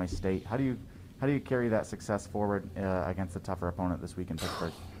to Illinois State. How do you carry that success forward against a tougher opponent this week in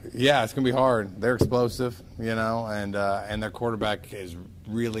Pittsburgh? Yeah, it's going to be hard. They're explosive, you know, and their quarterback is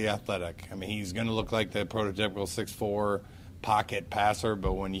really athletic. I mean, he's going to look like the prototypical 6'4" pocket passer,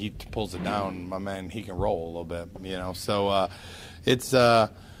 but when he pulls it down, my man, he can roll a little bit, you know. So it's going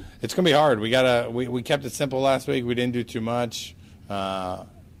to be hard. We kept it simple last week. We didn't do too much.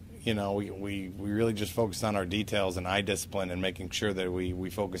 You know, we really just focused on our details and eye discipline and making sure that we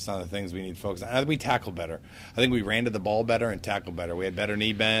focused on the things we need to focus on. I think we tackled better. I think we ran to the ball better and tackled better. We had better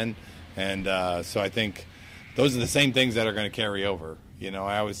knee bend, and so I think those are the same things that are going to carry over. You know,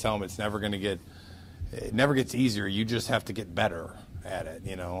 I always tell them it never gets easier. You just have to get better. at it,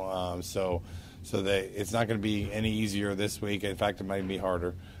 so it's not going to be any easier this week. In fact, it might be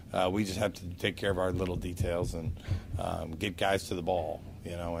harder. We just have to take care of our little details and get guys to the ball,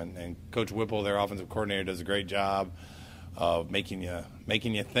 and Coach Whipple, their offensive coordinator, does a great job of making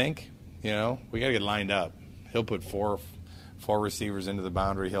you think. We got to get lined up. He'll put four receivers into the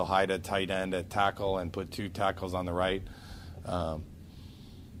boundary. He'll hide a tight end at tackle and put 2 tackles on the right.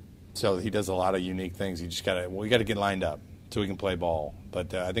 So he does a lot of unique things. We got to get lined up so we can play ball.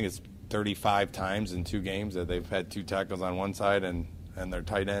 But I think it's 35 times in 2 games that they've had 2 tackles on one side and their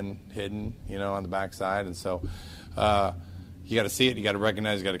tight end hidden, on the backside. And so you got to see it, you got to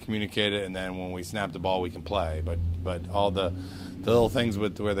recognize, you got to communicate it, and then when we snap the ball, we can play. But all the little things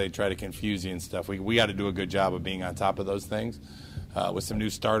where they try to confuse you and stuff, we got to do a good job of being on top of those things. With some new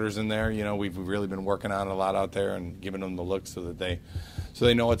starters in there, we've really been working on it a lot out there and giving them the look so that they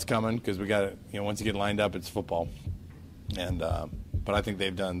they know what's coming, because we got to, once you get lined up, it's football. And but I think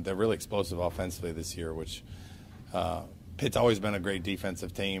they're really explosive offensively this year, which Pitt's always been a great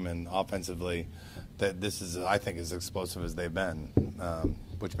defensive team, and offensively, that this is, I think, as explosive as they've been,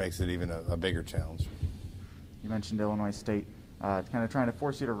 which makes it even a bigger challenge. You mentioned Illinois State kind of trying to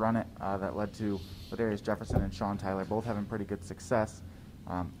force you to run it. That led to Ladarius Jefferson and Sean Tyler both having pretty good success.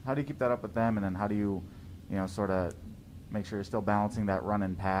 How do you keep that up with them, and then how do you, sort of make sure you're still balancing that run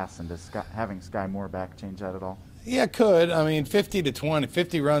and pass, and does having Sky Moore back change that at all? Yeah, it could. I mean, 50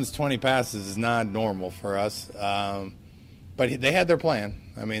 runs, 20 passes is not normal for us. But they had their plan.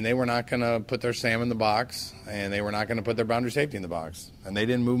 I mean, they were not going to put their Sam in the box, and they were not going to put their boundary safety in the box. And they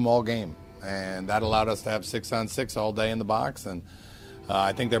didn't move them all game. And that allowed us to have 6-on-6 all day in the box. And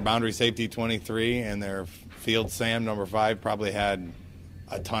I think their boundary safety 23 and their field Sam number 5 probably had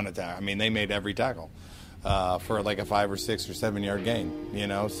a ton of tackle. I mean, they made every tackle for like a 5 or 6 or 7 yard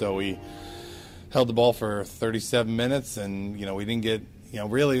gain, So we held the ball for 37 minutes, and, we didn't get –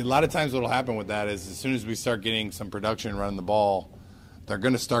 really, a lot of times what will happen with that is as soon as we start getting some production running the ball, they're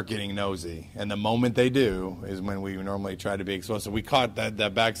going to start getting nosy. And the moment they do is when we normally try to be explosive. We caught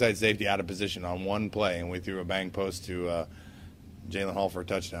that backside safety out of position on one play, and we threw a bang post to Jalen Hall for a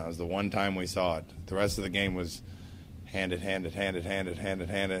touchdown. It was the one time we saw it. The rest of the game was hand it,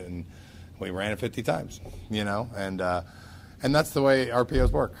 and we ran it 50 times, And that's the way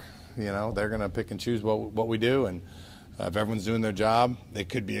RPOs work. They're going to pick and choose what we do, and if everyone's doing their job, it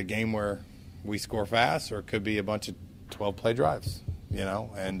could be a game where we score fast, or it could be a bunch of 12-play drives,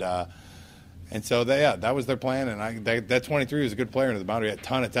 and so that was their plan. And that 23 was a good player into the boundary. He had a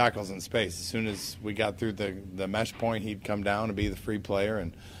ton of tackles in space. As soon as we got through the mesh point, he'd come down and be the free player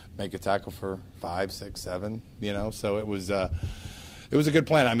and make a tackle for 5, 6, 7. So it was a good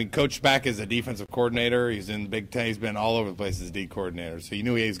plan. I mean, Coach Spack is a defensive coordinator. He's in the Big Ten. He's been all over the place as a D coordinator. So you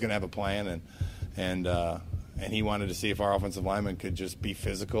knew he was going to have a plan, and he wanted to see if our offensive linemen could just be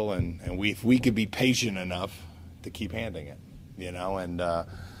physical, and if we could be patient enough to keep handing it, and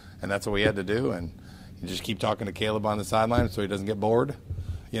that's what we had to do. And you just keep talking to Caleb on the sideline so he doesn't get bored.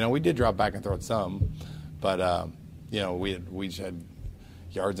 We did drop back and throw it some, but we just had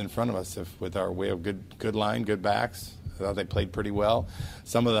yards in front of us we have good line, good backs. I thought they played pretty well.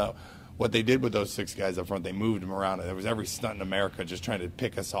 What they did with those 6 guys up front, they moved them around. There was every stunt in America just trying to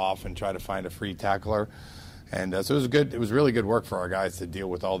pick us off and try to find a free tackler. And so it was really good work for our guys to deal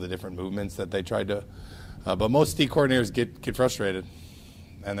with all the different movements that they tried to. But most D coordinators get frustrated,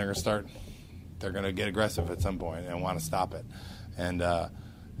 and they're going to get aggressive at some point and want to stop it. And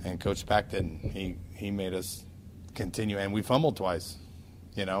Coach Spack didn't. He made us continue, and we fumbled twice,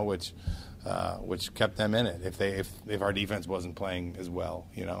 which kept them in it if our defense wasn't playing as well,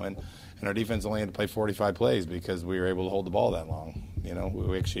 and our defense only had to play 45 plays because we were able to hold the ball that long.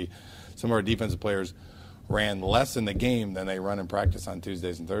 We actually, some of our defensive players ran less in the game than they run in practice on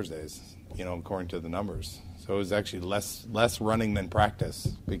Tuesdays and Thursdays, according to the numbers. So it was actually less running than practice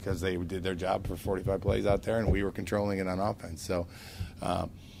because they did their job for 45 plays out there, and we were controlling it on offense. So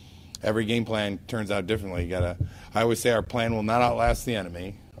every game plan turns out differently. I always say our plan will not outlast the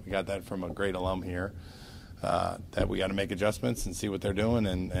enemy. We got that from a great alum here, that we got to make adjustments and see what they're doing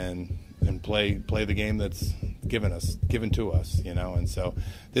and play the game that's given to us, And so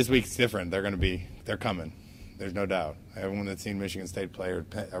this week's different. They're coming. There's no doubt. Everyone that's seen Michigan State play or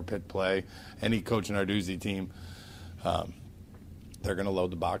Pitt play, any coach in our Doozy team, they're going to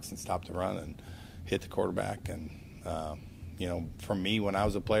load the box and stop the run and hit the quarterback. And for me, when I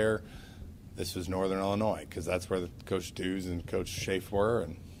was a player, this was Northern Illinois because that's where Coach Dews and Coach Schaaf were,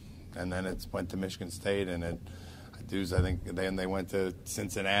 and then it went to Michigan State, and Dews, I think, then they went to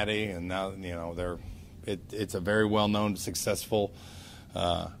Cincinnati, and now it's a very well-known, successful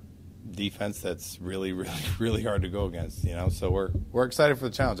defense that's really, really, really hard to go against. So we're excited for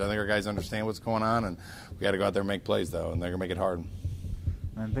the challenge. I think our guys understand what's going on, and we got to go out there and make plays though, and they're gonna make it hard.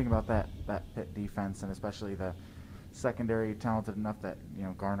 And think about that Pitt defense, and especially the secondary, talented enough that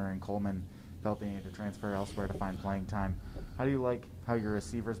Garner and Coleman felt they needed to transfer elsewhere to find playing time. How do you like how your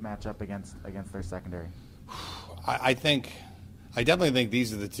receivers match up against their secondary? I definitely think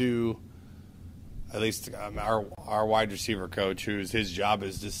these are the two. At least our wide receiver coach, his job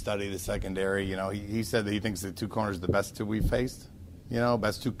is to study the secondary. He said that he thinks the two corners are the best two we've faced.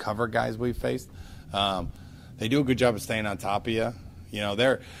 Best two cover guys we've faced. They do a good job of staying on top of you.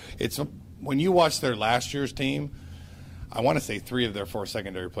 When you watch their last year's team, I want to say 3 of their 4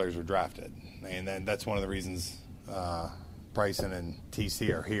 secondary players were drafted, and then that's one of the reasons Bryson and TC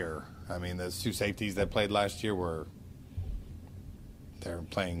are here. I mean, those 2 safeties that played last year they're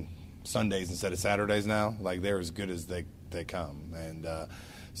playing Sundays instead of Saturdays now. Like, they're as good as they come, and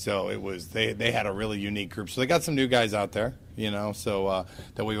so it was. They had a really unique group. So they got some new guys out there, so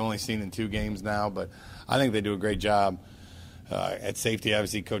that we've only seen in 2 games now. But I think they do a great job at safety.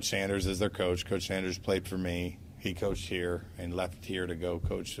 Obviously, Coach Sanders is their coach. Coach Sanders played for me. He coached here and left here to go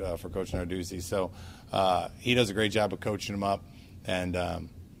coach for Coach Narduzzi. So he does a great job of coaching them up. And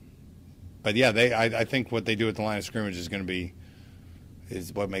but yeah, I think what they do at the line of scrimmage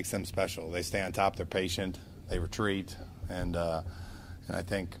is what makes them special. They stay on top. They're patient. They retreat, and I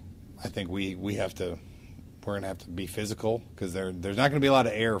think we have to. We're going to have to be physical because there's not going to be a lot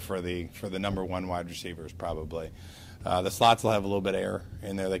of air for the number 1 wide receivers probably. The slots will have a little bit of air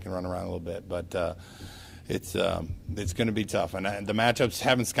in there. They can run around a little bit, but it's going to be tough. And the matchups,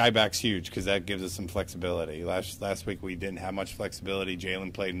 having Skyback's huge because that gives us some flexibility. Last week we didn't have much flexibility.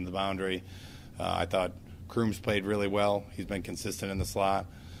 Jalen played in the boundary. I thought Crooms played really well. He's been consistent in the slot.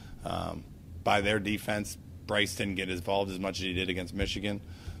 By their defense, Bryce didn't get involved as much as he did against Michigan.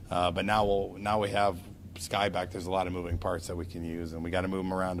 But now we have Skyback. There's a lot of moving parts that we can use, and we got to move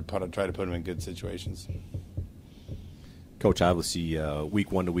them around to try to put them in good situations. Coach, obviously,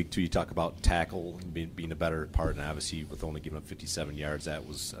 week 1 to week 2, you talk about tackle and being a better part, and obviously with only giving up 57 yards, that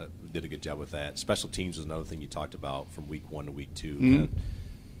was did a good job with that. Special teams was another thing you talked about from week 1 to week 2. Mm-hmm.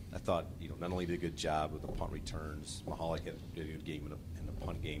 I thought, not only did a good job with the punt returns, Mahalik did a good game in the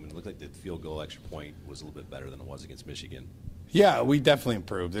punt game, and it looked like the field goal extra point was a little bit better than it was against Michigan. Yeah, we definitely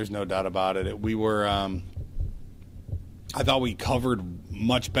improved. There's no doubt about it. We were, I thought we covered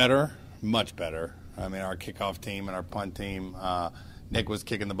much better. I mean, our kickoff team and our punt team, Nick was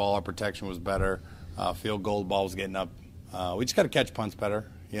kicking the ball. Our protection was better. Field goal ball was getting up. We just got to catch punts better.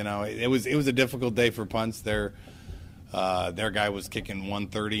 It was a difficult day for punts. Their guy was kicking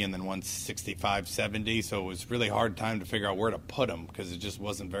 130 and then 165, 70, so it was really hard time to figure out where to put him because it just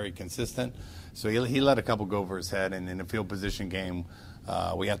wasn't very consistent. So he let a couple go over his head, and in a field position game,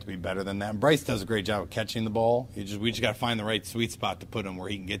 we have to be better than that. And Bryce does a great job of catching the ball. We just got to find the right sweet spot to put him where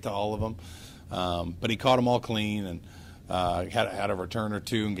he can get to all of them. But he caught them all clean and had a return or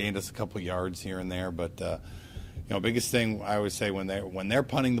 2 and gained us a couple yards here and there. But biggest thing I always say when they're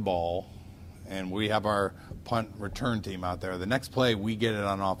punting the ball, and we have our punt return team out there, the next play we get it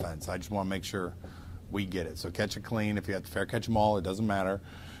on offense. I just want to make sure we get it. So catch it clean. If you have to fair catch them all, it doesn't matter.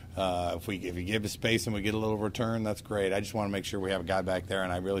 If you give us space and we get a little return, that's great. I just want to make sure we have a guy back there,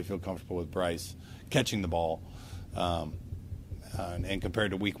 and I really feel comfortable with Bryce catching the ball. And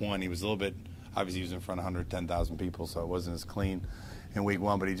compared to week 1, he was a little bit. Obviously, he was in front of 110,000 people, so it wasn't as clean in week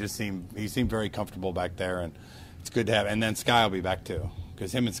 1. But he seemed very comfortable back there, and it's good to have. And then Sky will be back too,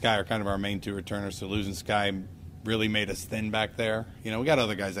 because him and Sky are kind of our main 2 returners. So losing Sky really made us thin back there. We got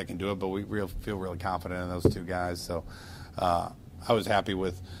other guys that can do it, but we feel really confident in those 2 guys. So I was happy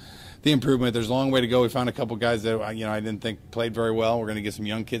with the improvement. There's a long way to go. We found a couple guys that I didn't think played very well. We're going to give some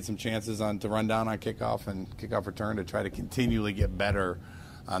young kids some chances to run down on kickoff and kickoff return to try to continually get better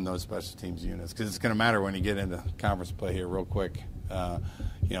on those special teams units, because it's going to matter when you get into conference play here real quick.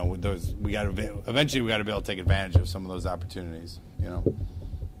 With those, eventually we got to be able to take advantage of some of those opportunities. All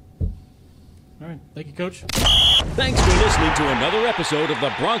right. Thank you, Coach. Thanks for listening to another episode of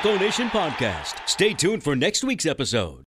the Bronco Nation podcast. Stay tuned for next week's episode.